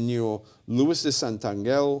 Abraham Senior, Louis de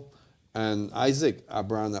Santangel, and Isaac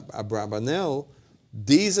Abrabanel,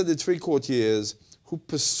 these are the 3 courtiers who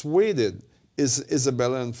persuaded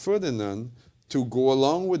Isabella and Ferdinand to go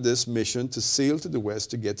along with this mission to sail to the west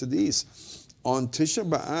to get to the east. On Tisha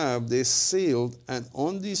B'Av, they sailed, and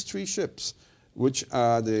on these 3 ships, which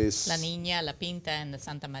are the La Niña, La Pinta, and the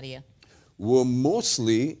Santa Maria, were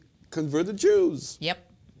mostly converted Jews. Yep.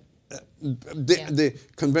 The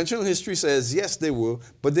conventional history says yes, they were,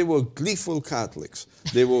 but they were gleeful Catholics.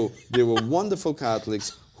 They were wonderful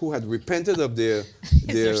Catholics who had repented of their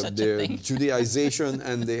Judaization,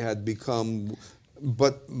 and they had become.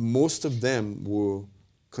 But most of them were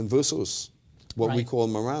conversos, what we call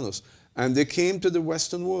Marranos, and they came to the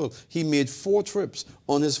Western world. He made 4 trips.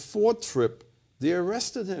 On his 4th trip, they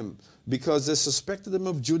arrested him because they suspected him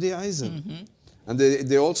of Judaizing, and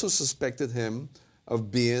they also suspected him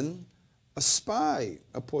of being a spy,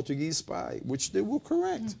 a Portuguese spy, which they were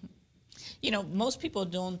correct. You know, most people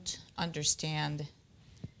don't understand.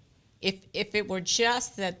 If it were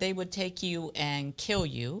just that they would take you and kill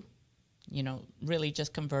you, you know, really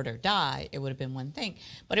just convert or die, it would have been one thing.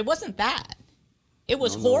 But it wasn't that. It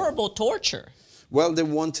was horrible torture. Well, they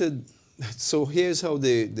wanted. So here's how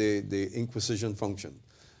the Inquisition functioned.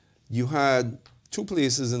 You had 2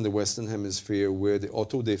 places in the Western Hemisphere where the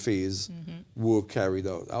auto de fe's were carried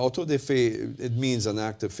out. Auto de fe, it means an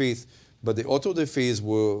act of faith, but the auto de fe's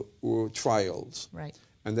were trials. Right.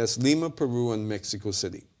 And that's Lima, Peru, and Mexico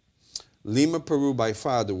City. Lima, Peru, by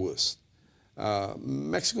far the worst.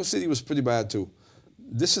 Mexico City was pretty bad too.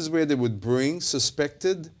 This is where they would bring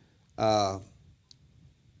suspected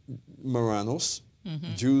Marranos,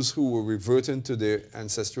 Jews who were reverting to their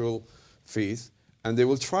ancestral faith, and they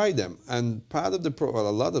will try them. And part of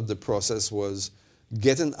a lot of the process was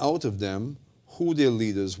getting out of them who their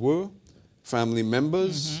leaders were, family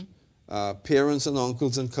members, parents and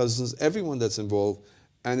uncles and cousins, everyone that's involved.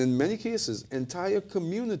 And in many cases, entire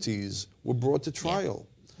communities were brought to trial.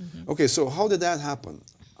 Okay, so how did that happen?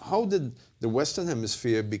 How did the Western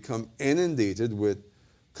Hemisphere become inundated with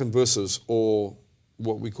conversos, or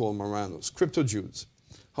what we call Marranos, crypto-Jews?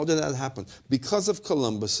 How did that happen? Because of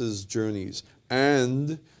Columbus's journeys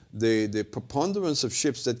and the preponderance of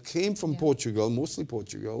ships that came from Portugal, mostly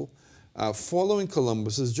Portugal, following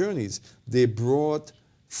Columbus's journeys. They brought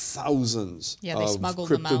thousands of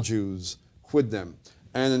crypto-Jews with them.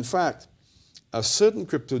 And in fact, a certain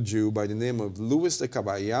crypto-Jew by the name of Luis de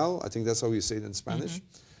Caballal, I think that's how you say it in Spanish,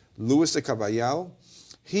 Luis de Caballal,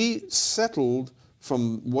 he settled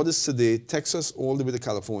from what is today Texas all the way to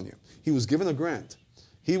California. He was given a grant.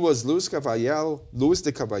 He was Luis de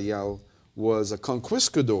Caballal was a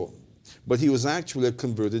conquistador, but he was actually a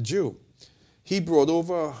converted Jew. He brought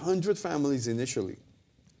over 100 families initially.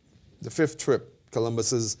 The 5th trip,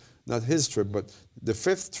 Columbus's, not his trip, but the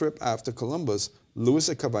 5th trip after Columbus, Luis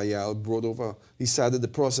de Caballal he started the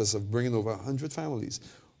process of bringing over 100 families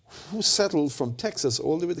who settled from Texas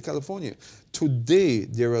all the way to California. Today,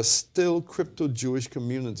 there are still crypto-Jewish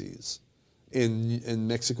communities in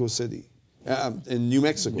Mexico City, in New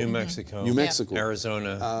Mexico. New Mexico.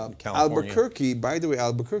 Arizona, California. Albuquerque, by the way,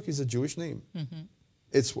 Albuquerque is a Jewish name.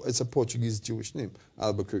 It's a Portuguese Jewish name,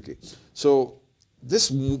 Albuquerque. So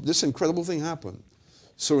this incredible thing happened.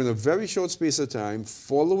 So in a very short space of time,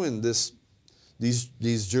 following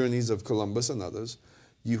these journeys of Columbus and others,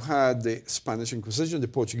 you had the Spanish Inquisition, the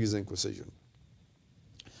Portuguese Inquisition,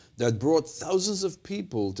 that brought thousands of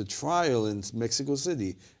people to trial in Mexico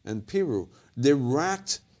City and Peru. They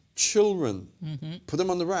racked children, put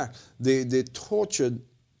them on the rack. They tortured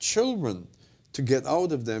children to get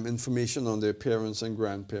out of them information on their parents and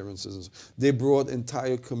grandparents. They brought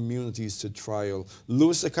entire communities to trial.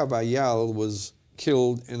 Luis de Caballal was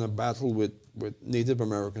killed in a battle with Native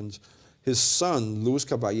Americans. His son, Luis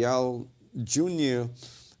Caballal Jr.,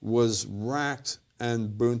 was racked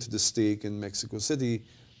and burned to the stake in Mexico City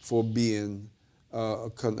for being a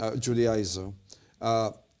Judaizer.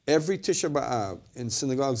 Every Tisha B'Av in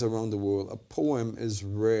synagogues around the world, a poem is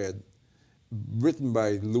read, written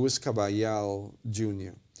by Louis Caballal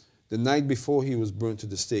Jr. The night before he was burned to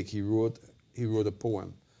the stake, he wrote a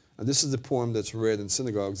poem. And this is the poem that's read in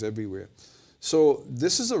synagogues everywhere. So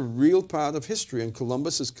this is a real part of history, and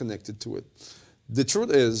Columbus is connected to it. The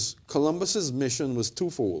truth is, Columbus's mission was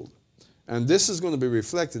twofold. And this is going to be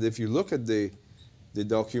reflected if you look at the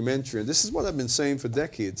documentary. And this is what I've been saying for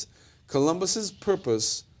decades. Columbus's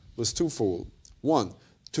purpose was twofold. One,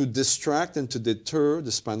 to distract and to deter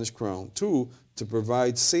the Spanish crown. Two, to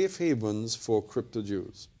provide safe havens for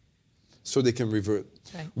crypto-Jews so they can revert,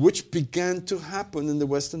 right, which began to happen in the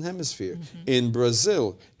Western Hemisphere. In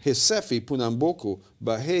Brazil, Recife, Pernambuco,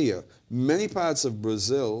 Bahia, many parts of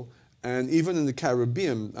Brazil, and even in the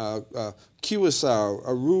Caribbean, Curacao,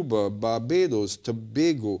 Aruba, Barbados,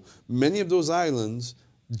 Tobago, many of those islands,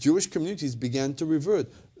 Jewish communities began to revert.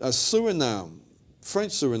 Suriname,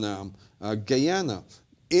 French Suriname, Guyana,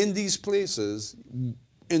 in these places,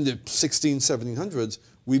 in the 1700s,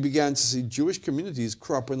 we began to see Jewish communities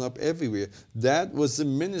cropping up everywhere. That was the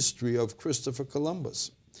ministry of Christopher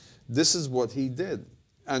Columbus. This is what he did,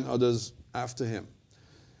 and others after him.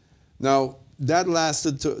 Now, that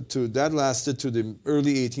lasted to the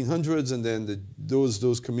early 1800s, and then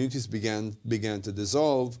those communities began to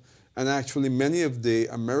dissolve. And actually, many of the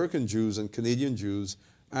American Jews and Canadian Jews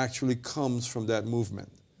actually comes from that movement.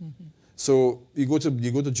 So you go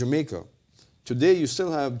to Jamaica. Today, you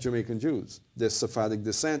still have Jamaican Jews. They're Sephardic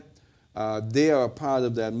descent. They are a part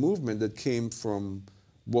of that movement that came from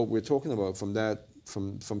what we're talking about,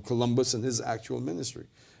 from Columbus and his actual ministry.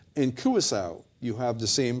 In Curacao, you have the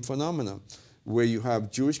same phenomenon, where you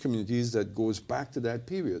have Jewish communities that goes back to that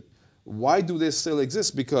period. Why do they still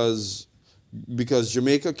exist? Because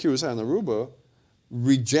Jamaica, Curacao, and Aruba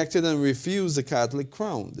rejected and refused the Catholic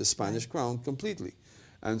crown, the Spanish crown, completely.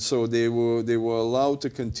 And so they were allowed to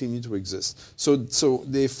continue to exist. So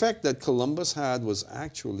the effect that Columbus had was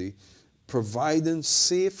actually providing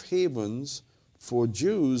safe havens for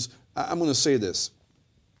Jews. I'm going to say this.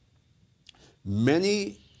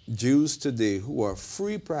 Many Jews today who are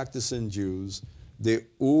free practicing Jews, they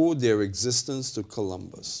owe their existence to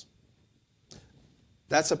Columbus.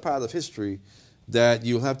 That's a part of history that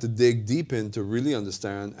you'll have to dig deep in to really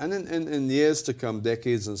understand. And in years to come,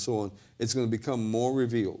 decades and so on, it's going to become more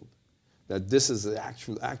revealed that this is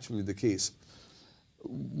actually the case.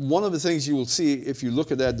 One of the things you will see if you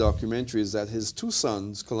look at that documentary is that his two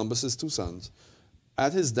sons, Columbus's two sons,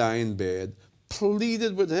 at his dying bed,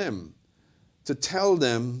 pleaded with him to tell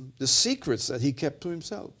them the secrets that he kept to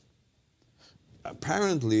himself.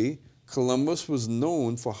 Apparently, Columbus was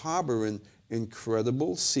known for harboring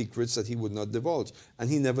incredible secrets that he would not divulge. And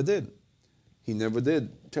he never did. He never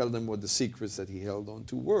did tell them what the secrets that he held on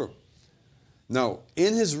to were. Now,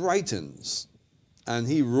 in his writings, and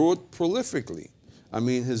he wrote prolifically, I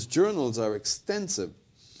mean, his journals are extensive.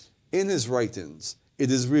 In his writings,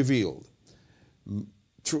 it is revealed.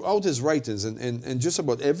 Throughout his writings, and just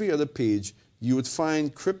about every other page, you would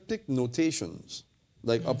find cryptic notations,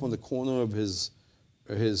 like up on the corner of his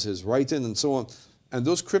writing and so on. And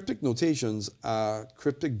those cryptic notations are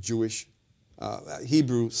cryptic Jewish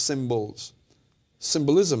Hebrew symbols,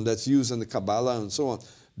 symbolism that's used in the Kabbalah and so on.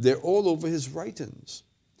 They're all over his writings.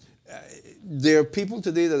 There are people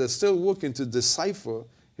today that are still working to decipher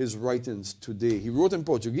his writings today. He wrote in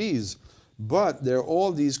Portuguese, but there are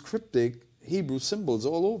all these cryptic Hebrew symbols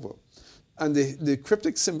all over. And the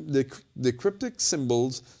cryptic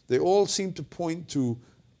symbols, they all seem to point to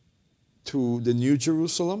the New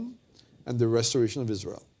Jerusalem and the restoration of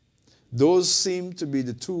Israel. Those seem to be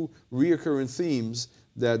the two recurring themes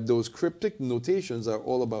that those cryptic notations are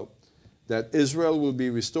all about. That Israel will be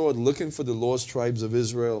restored, looking for the lost tribes of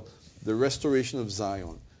Israel, the restoration of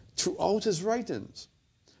Zion. Throughout his writings,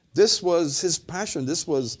 this was his passion. This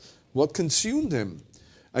was what consumed him.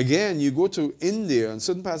 Again, you go to India, and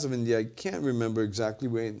certain parts of India, I can't remember exactly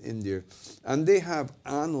where in India, and they have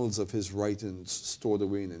annals of his writings stored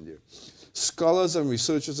away in India. Scholars and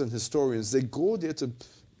researchers and historians, they go there to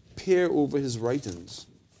peer over his writings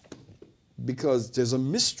because there's a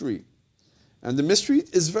mystery. And the mystery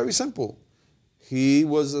is very simple. He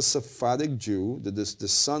was a Sephardic Jew, the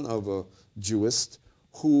son of a Jewess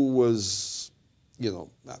who was, you know,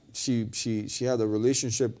 she had a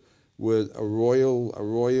relationship with a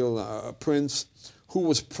royal prince who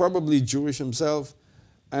was probably Jewish himself,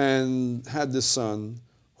 and had this son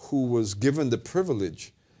who was given the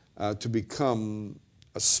privilege to become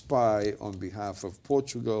a spy on behalf of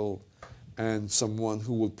Portugal and someone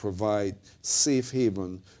who will provide safe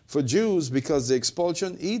haven for Jews, because the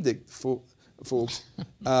expulsion edict, folks,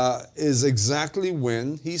 is exactly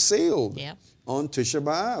when he sailed on Tisha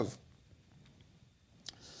B'Av.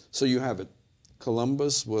 So you have it.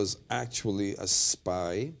 Columbus was actually a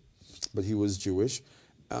spy, but he was Jewish.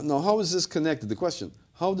 Now, how is this connected? The question,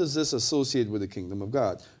 how does this associate with the kingdom of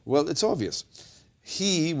God? Well, it's obvious.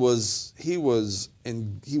 He was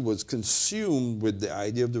consumed with the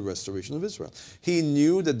idea of the restoration of Israel. He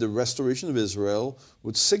knew that the restoration of Israel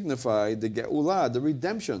would signify the Geulah, the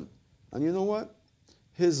redemption. And you know what?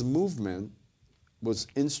 His movement was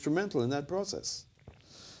instrumental in that process.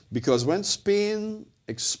 Because when Spain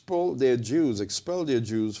expelled their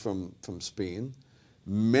Jews from Spain,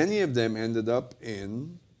 many of them ended up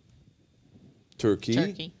in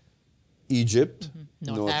Turkey. Egypt,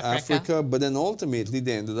 North Africa, but then ultimately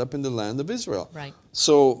they ended up in the land of Israel. Right.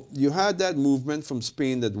 So you had that movement from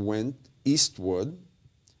Spain that went eastward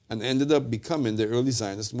and ended up becoming the early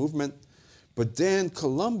Zionist movement. But then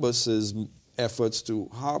Columbus's efforts to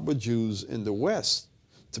harbor Jews in the West,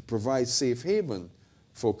 to provide safe haven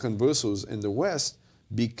for conversos in the West,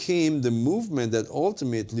 became the movement that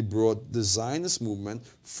ultimately brought the Zionist movement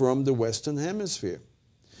from the Western Hemisphere.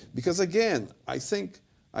 Because again, I think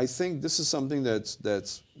this is something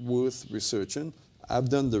that's worth researching. I've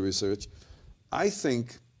done the research. I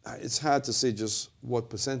think it's hard to say just what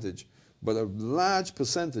percentage, but a large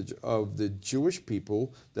percentage of the Jewish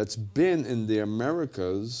people that's been in the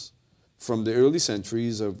Americas from the early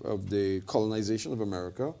centuries of the colonization of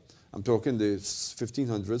America, I'm talking the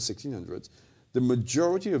 1500s, 1600s, the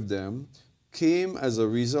majority of them came as a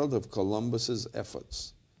result of Columbus's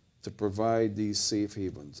efforts to provide these safe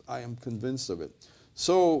havens. I am convinced of it.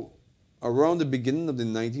 So around the beginning of the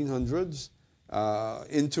 1900s,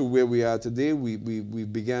 into where we are today, we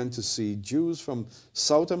began to see Jews from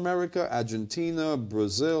South America, Argentina,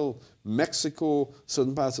 Brazil, Mexico,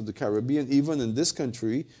 certain parts of the Caribbean, even in this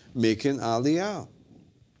country, making Aliyah.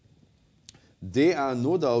 They are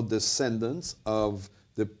no doubt descendants of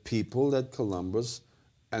the people that Columbus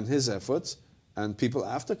and his efforts, and people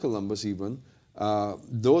after Columbus even,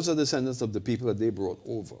 those are descendants of the people that they brought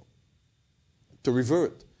over to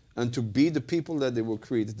revert and to be the people that they were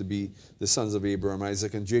created to be, the sons of Abraham,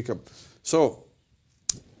 Isaac, and Jacob. So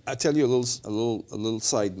I tell you a little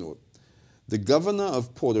side note. The governor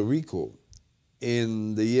of Puerto Rico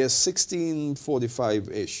in the year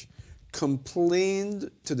 1645-ish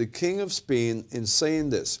complained to the king of Spain in saying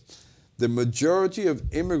this: the majority of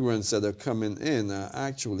immigrants that are coming in are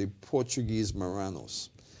actually Portuguese Marranos.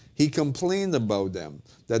 He complained about them,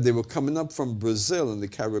 that they were coming up from Brazil and the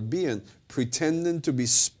Caribbean, pretending to be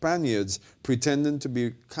Spaniards, pretending to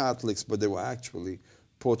be Catholics, but they were actually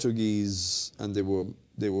Portuguese, and they were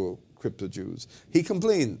crypto-Jews. He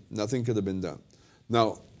complained. Nothing could have been done.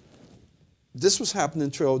 Now, this was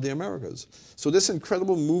happening throughout the Americas. So this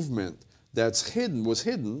incredible movement that's was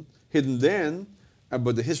hidden then,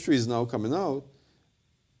 but the history is now coming out.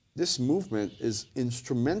 This movement was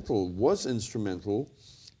instrumental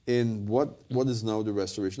in what is now the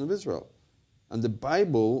restoration of Israel. And the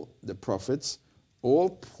Bible, the prophets, all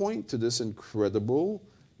point to this incredible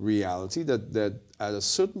reality that at a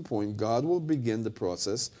certain point, God will begin the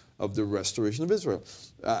process of the restoration of Israel.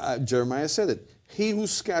 Jeremiah said it. He who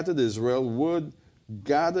scattered Israel would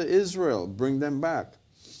gather Israel, bring them back.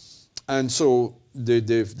 And so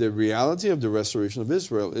the reality of the restoration of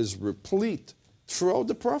Israel is replete throughout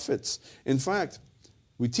the prophets. In fact,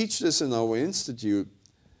 we teach this in our institute.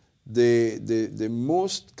 The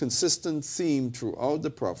most consistent theme throughout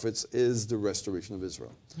the prophets is the restoration of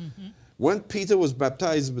Israel. Mm-hmm. When Peter was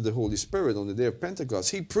baptized with the Holy Spirit on the day of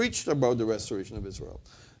Pentecost, he preached about the restoration of Israel.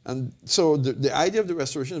 And so the idea of the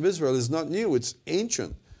restoration of Israel is not new, it's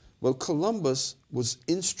ancient. Well, Columbus was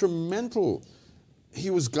instrumental.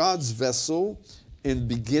 He was God's vessel in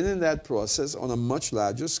beginning that process on a much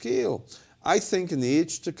larger scale. I think in the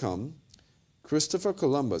age to come, Christopher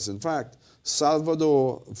Columbus, in fact,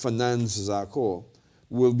 Salvador Fernandez Zarco,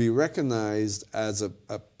 will be recognized as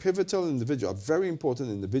a pivotal individual, a very important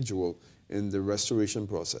individual in the restoration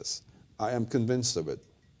process. I am convinced of it.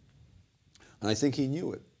 And I think he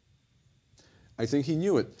knew it. I think he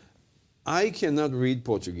knew it. I cannot read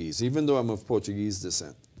Portuguese, even though I'm of Portuguese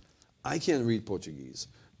descent. I can't read Portuguese.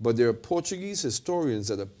 But there are Portuguese historians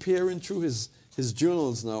that are peering through his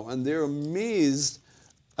journals now, and they're amazed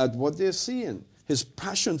at what they're seeing. His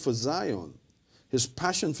passion for Zion, his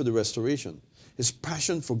passion for the restoration, his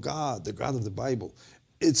passion for God, the God of the Bible.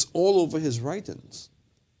 It's all over his writings.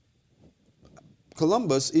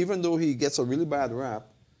 Columbus, even though he gets a really bad rap,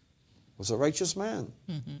 was a righteous man.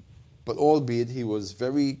 Mm-hmm. but albeit he was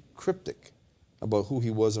very cryptic about who he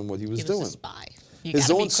was and what he was doing. He was a spy. You His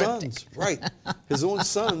gotta be own sons, cryptic. right. His own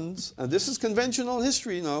sons, and this is conventional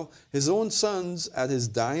history now, his own sons at his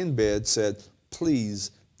dying bed said,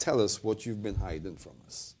 please tell us what you've been hiding from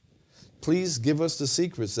us. Please give us the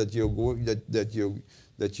secrets that you're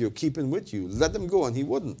keeping with you. Let them go, and he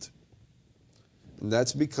wouldn't. And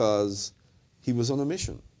that's because he was on a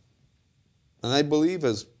mission. And I believe,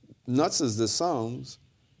 as nuts as this sounds,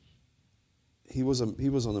 he was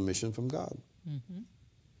on a mission from God. Mm-hmm.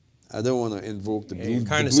 I don't want to invoke the blues. You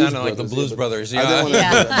kind of sounded like the Blues Brothers. I don't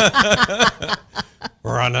Yeah.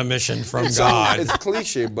 We're on a mission from It's God.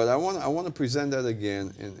 cliche, but I want to present that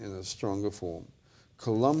again in a stronger form.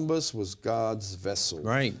 Columbus was God's vessel.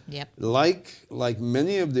 Right. Yep. Like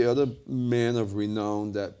many of the other men of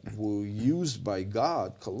renown that were used by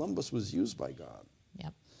God, Columbus was used by God.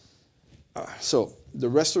 Yep. So the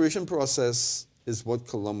restoration process is what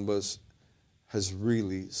Columbus has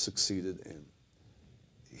really succeeded in.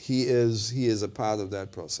 He is a part of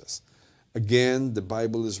that process. Again, the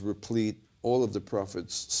Bible is replete. All of the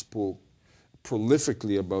prophets spoke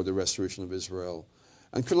prolifically about the restoration of Israel.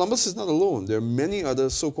 And Columbus is not alone. There are many other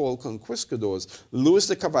so-called conquistadors. Luis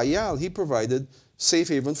de Caballal, he provided safe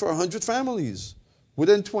haven for 100 families.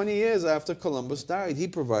 Within 20 years after Columbus died, he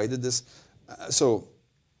provided this. So,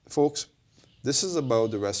 folks, this is about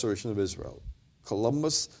the restoration of Israel.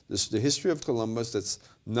 Columbus, the history of Columbus that's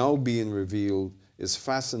now being revealed is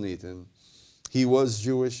fascinating. He was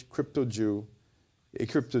Jewish, a crypto Jew.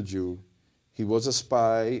 He was a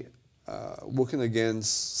spy working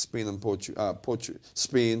against Spain and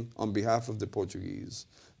Spain on behalf of the Portuguese.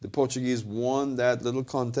 The Portuguese won that little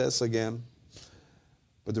contest again.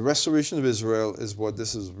 But the restoration of Israel is what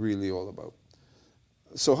this is really all about.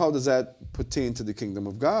 So how does that pertain to the kingdom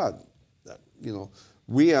of God? You know,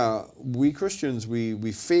 we Christians,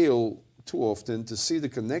 we fail too often to see the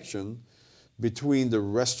connection between the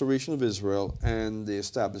restoration of Israel and the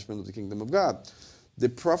establishment of the kingdom of God. The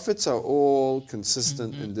prophets are all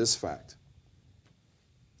consistent in this fact.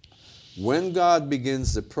 When God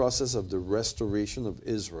begins the process of the restoration of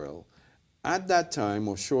Israel, at that time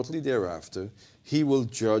or shortly thereafter, he will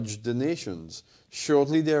judge the nations.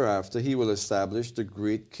 Shortly thereafter, he will establish the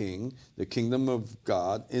great king, the kingdom of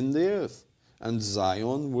God in the earth, and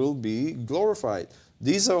Zion will be glorified.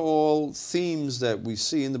 These are all themes that we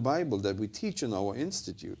see in the Bible, that we teach in our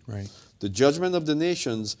institute. Right. The judgment of the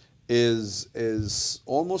nations is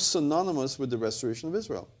almost synonymous with the restoration of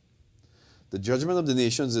Israel. The judgment of the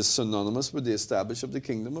nations is synonymous with the establishment of the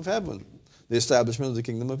kingdom of heaven. The establishment of the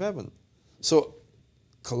kingdom of heaven. So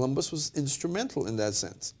Columbus was instrumental in that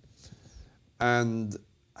sense. And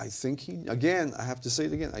I think I have to say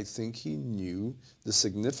it again, I think he knew the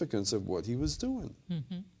significance of what he was doing.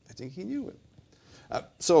 Mm-hmm. I think he knew it.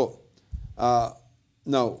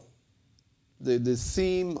 Now, the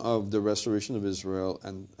theme of the restoration of Israel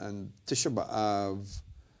and Tisha B'Av,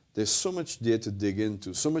 there's so much there to dig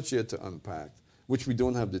into, so much there to unpack, which we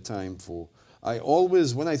don't have the time for. I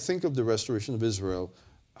always, when I think of the restoration of Israel,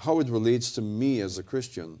 how it relates to me as a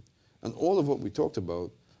Christian, and all of what we talked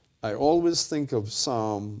about, I always think of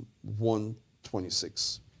Psalm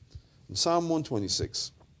 126. In Psalm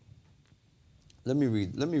 126, let me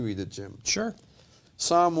read it, Jim. Sure.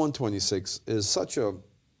 Psalm 126 is such a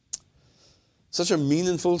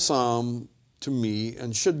meaningful psalm to me,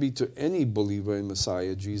 and should be to any believer in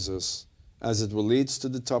Messiah Jesus, as it relates to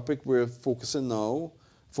the topic we're focusing on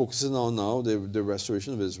now, the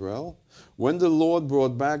restoration of Israel. When the Lord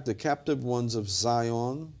brought back the captive ones of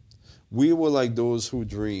Zion, we were like those who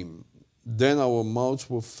dream. Then our mouths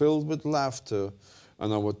were filled with laughter,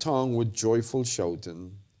 and our tongue with joyful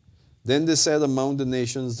shouting. Then they said among the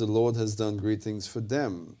nations, the Lord has done great things for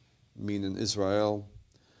them, meaning Israel.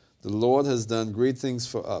 The Lord has done great things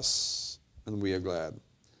for us, and we are glad.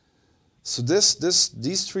 So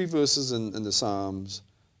these three verses in the Psalms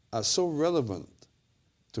are so relevant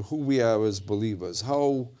to who we are as believers,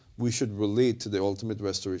 how we should relate to the ultimate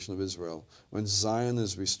restoration of Israel. When Zion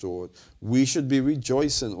is restored, we should be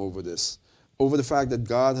rejoicing over this, over the fact that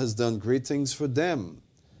God has done great things for them,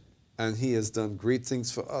 and he has done great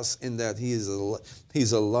things for us in that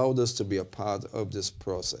he's allowed us to be a part of this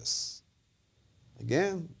process.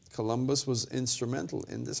 Again, Columbus was instrumental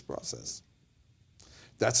in this process.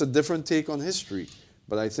 That's a different take on history,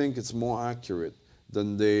 but I think it's more accurate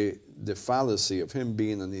than the fallacy of him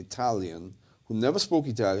being an Italian who never spoke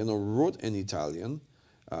Italian or wrote in Italian,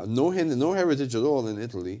 no heritage at all in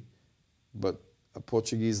Italy, but a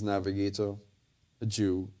Portuguese navigator, a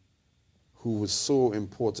Jew, who was so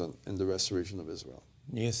important in the restoration of Israel.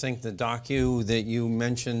 You think the docu that you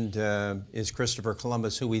mentioned is Christopher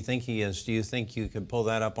Columbus, who we think he is? Do you think you could pull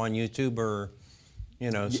that up on YouTube or,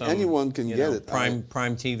 you know, some, anyone can get it? Prime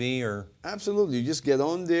TV or? Absolutely. You just get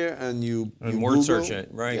on there and you word Google, search it,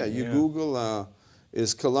 right? Yeah, you Google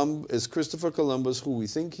is Christopher Columbus who we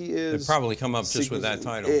think he is? It'd probably come up just with that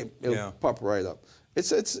title. It'll pop right up.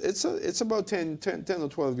 It's about 10 or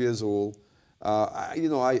 12 years old. I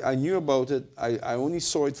knew about it. I only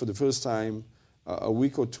saw it for the first time a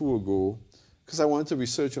week or two ago because I wanted to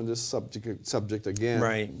research on this subject again.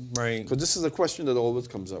 Right. Because this is a question that always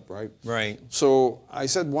comes up, right? Right. So I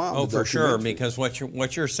said, wow. Oh, for sure, because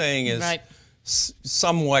what you're saying is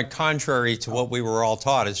somewhat contrary to what we were all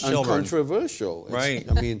taught as children. And controversial. Right.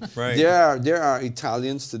 I mean, there are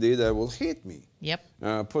Italians today that will hate me.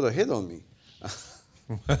 Yep. Put a hit on me.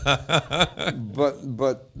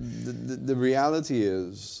 but the reality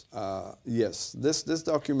is, yes, this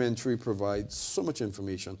documentary provides so much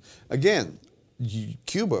information. Again,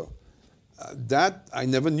 Cuba, that I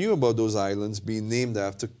never knew about those islands being named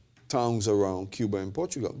after towns around Cuba and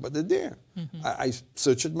Portugal, but they're there. I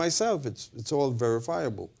searched it myself. It's all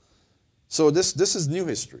verifiable. So this is new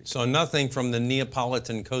history. So nothing from the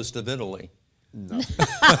Neapolitan coast of Italy. No.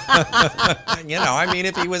 You know, I mean,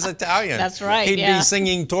 if he was Italian, that's right. He'd be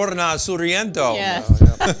singing "Torna Sorrento." Yes.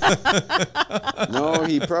 No,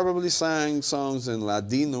 he probably sang songs in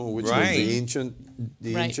Ladino, which was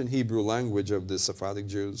the ancient Hebrew language of the Sephardic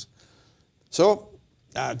Jews. So,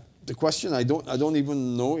 the question, I don't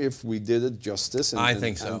even know if we did it justice. I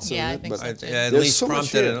think so. Yeah, I think so too. At least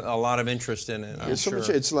prompted a lot of interest in it. There's so much.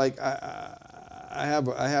 It's like I have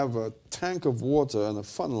a tank of water and a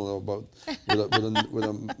funnel with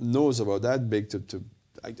a nose about that big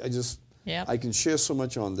I can share so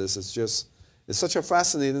much on this. It's such a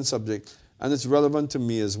fascinating subject, and it's relevant to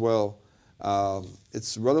me as well.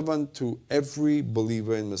 It's relevant to every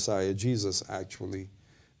believer in Messiah Jesus, actually,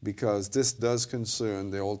 because this does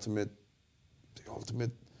concern the ultimate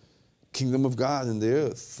kingdom of God in the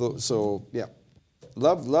earth. So yeah,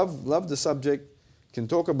 love the subject. Can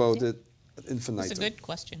talk about it. Infinitum. It's a good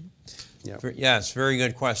question. Yeah. Yes, very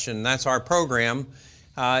good question. That's our program.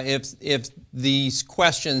 If these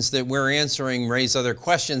questions that we're answering raise other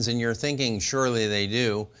questions in your thinking, surely they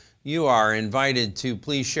do, you are invited to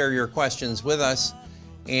please share your questions with us.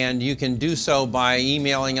 And you can do so by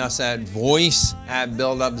emailing us at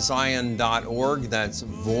voice@buildupzion.org. That's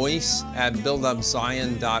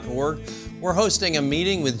voice@buildupzion.org. We're hosting a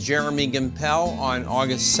meeting with Jeremy Gimpel on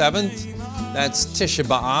August 7th. That's Tisha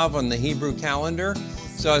B'Av on the Hebrew calendar.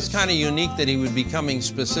 So it's kind of unique that he would be coming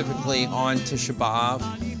specifically on Tisha B'Av.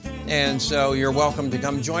 And so you're welcome to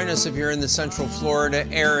come join us if you're in the Central Florida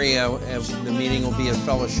area. The meeting will be at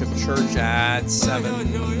Fellowship Church at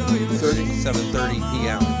 7:30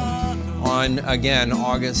 p.m. on, again,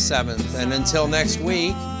 August 7th. And until next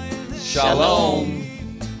week, Shalom.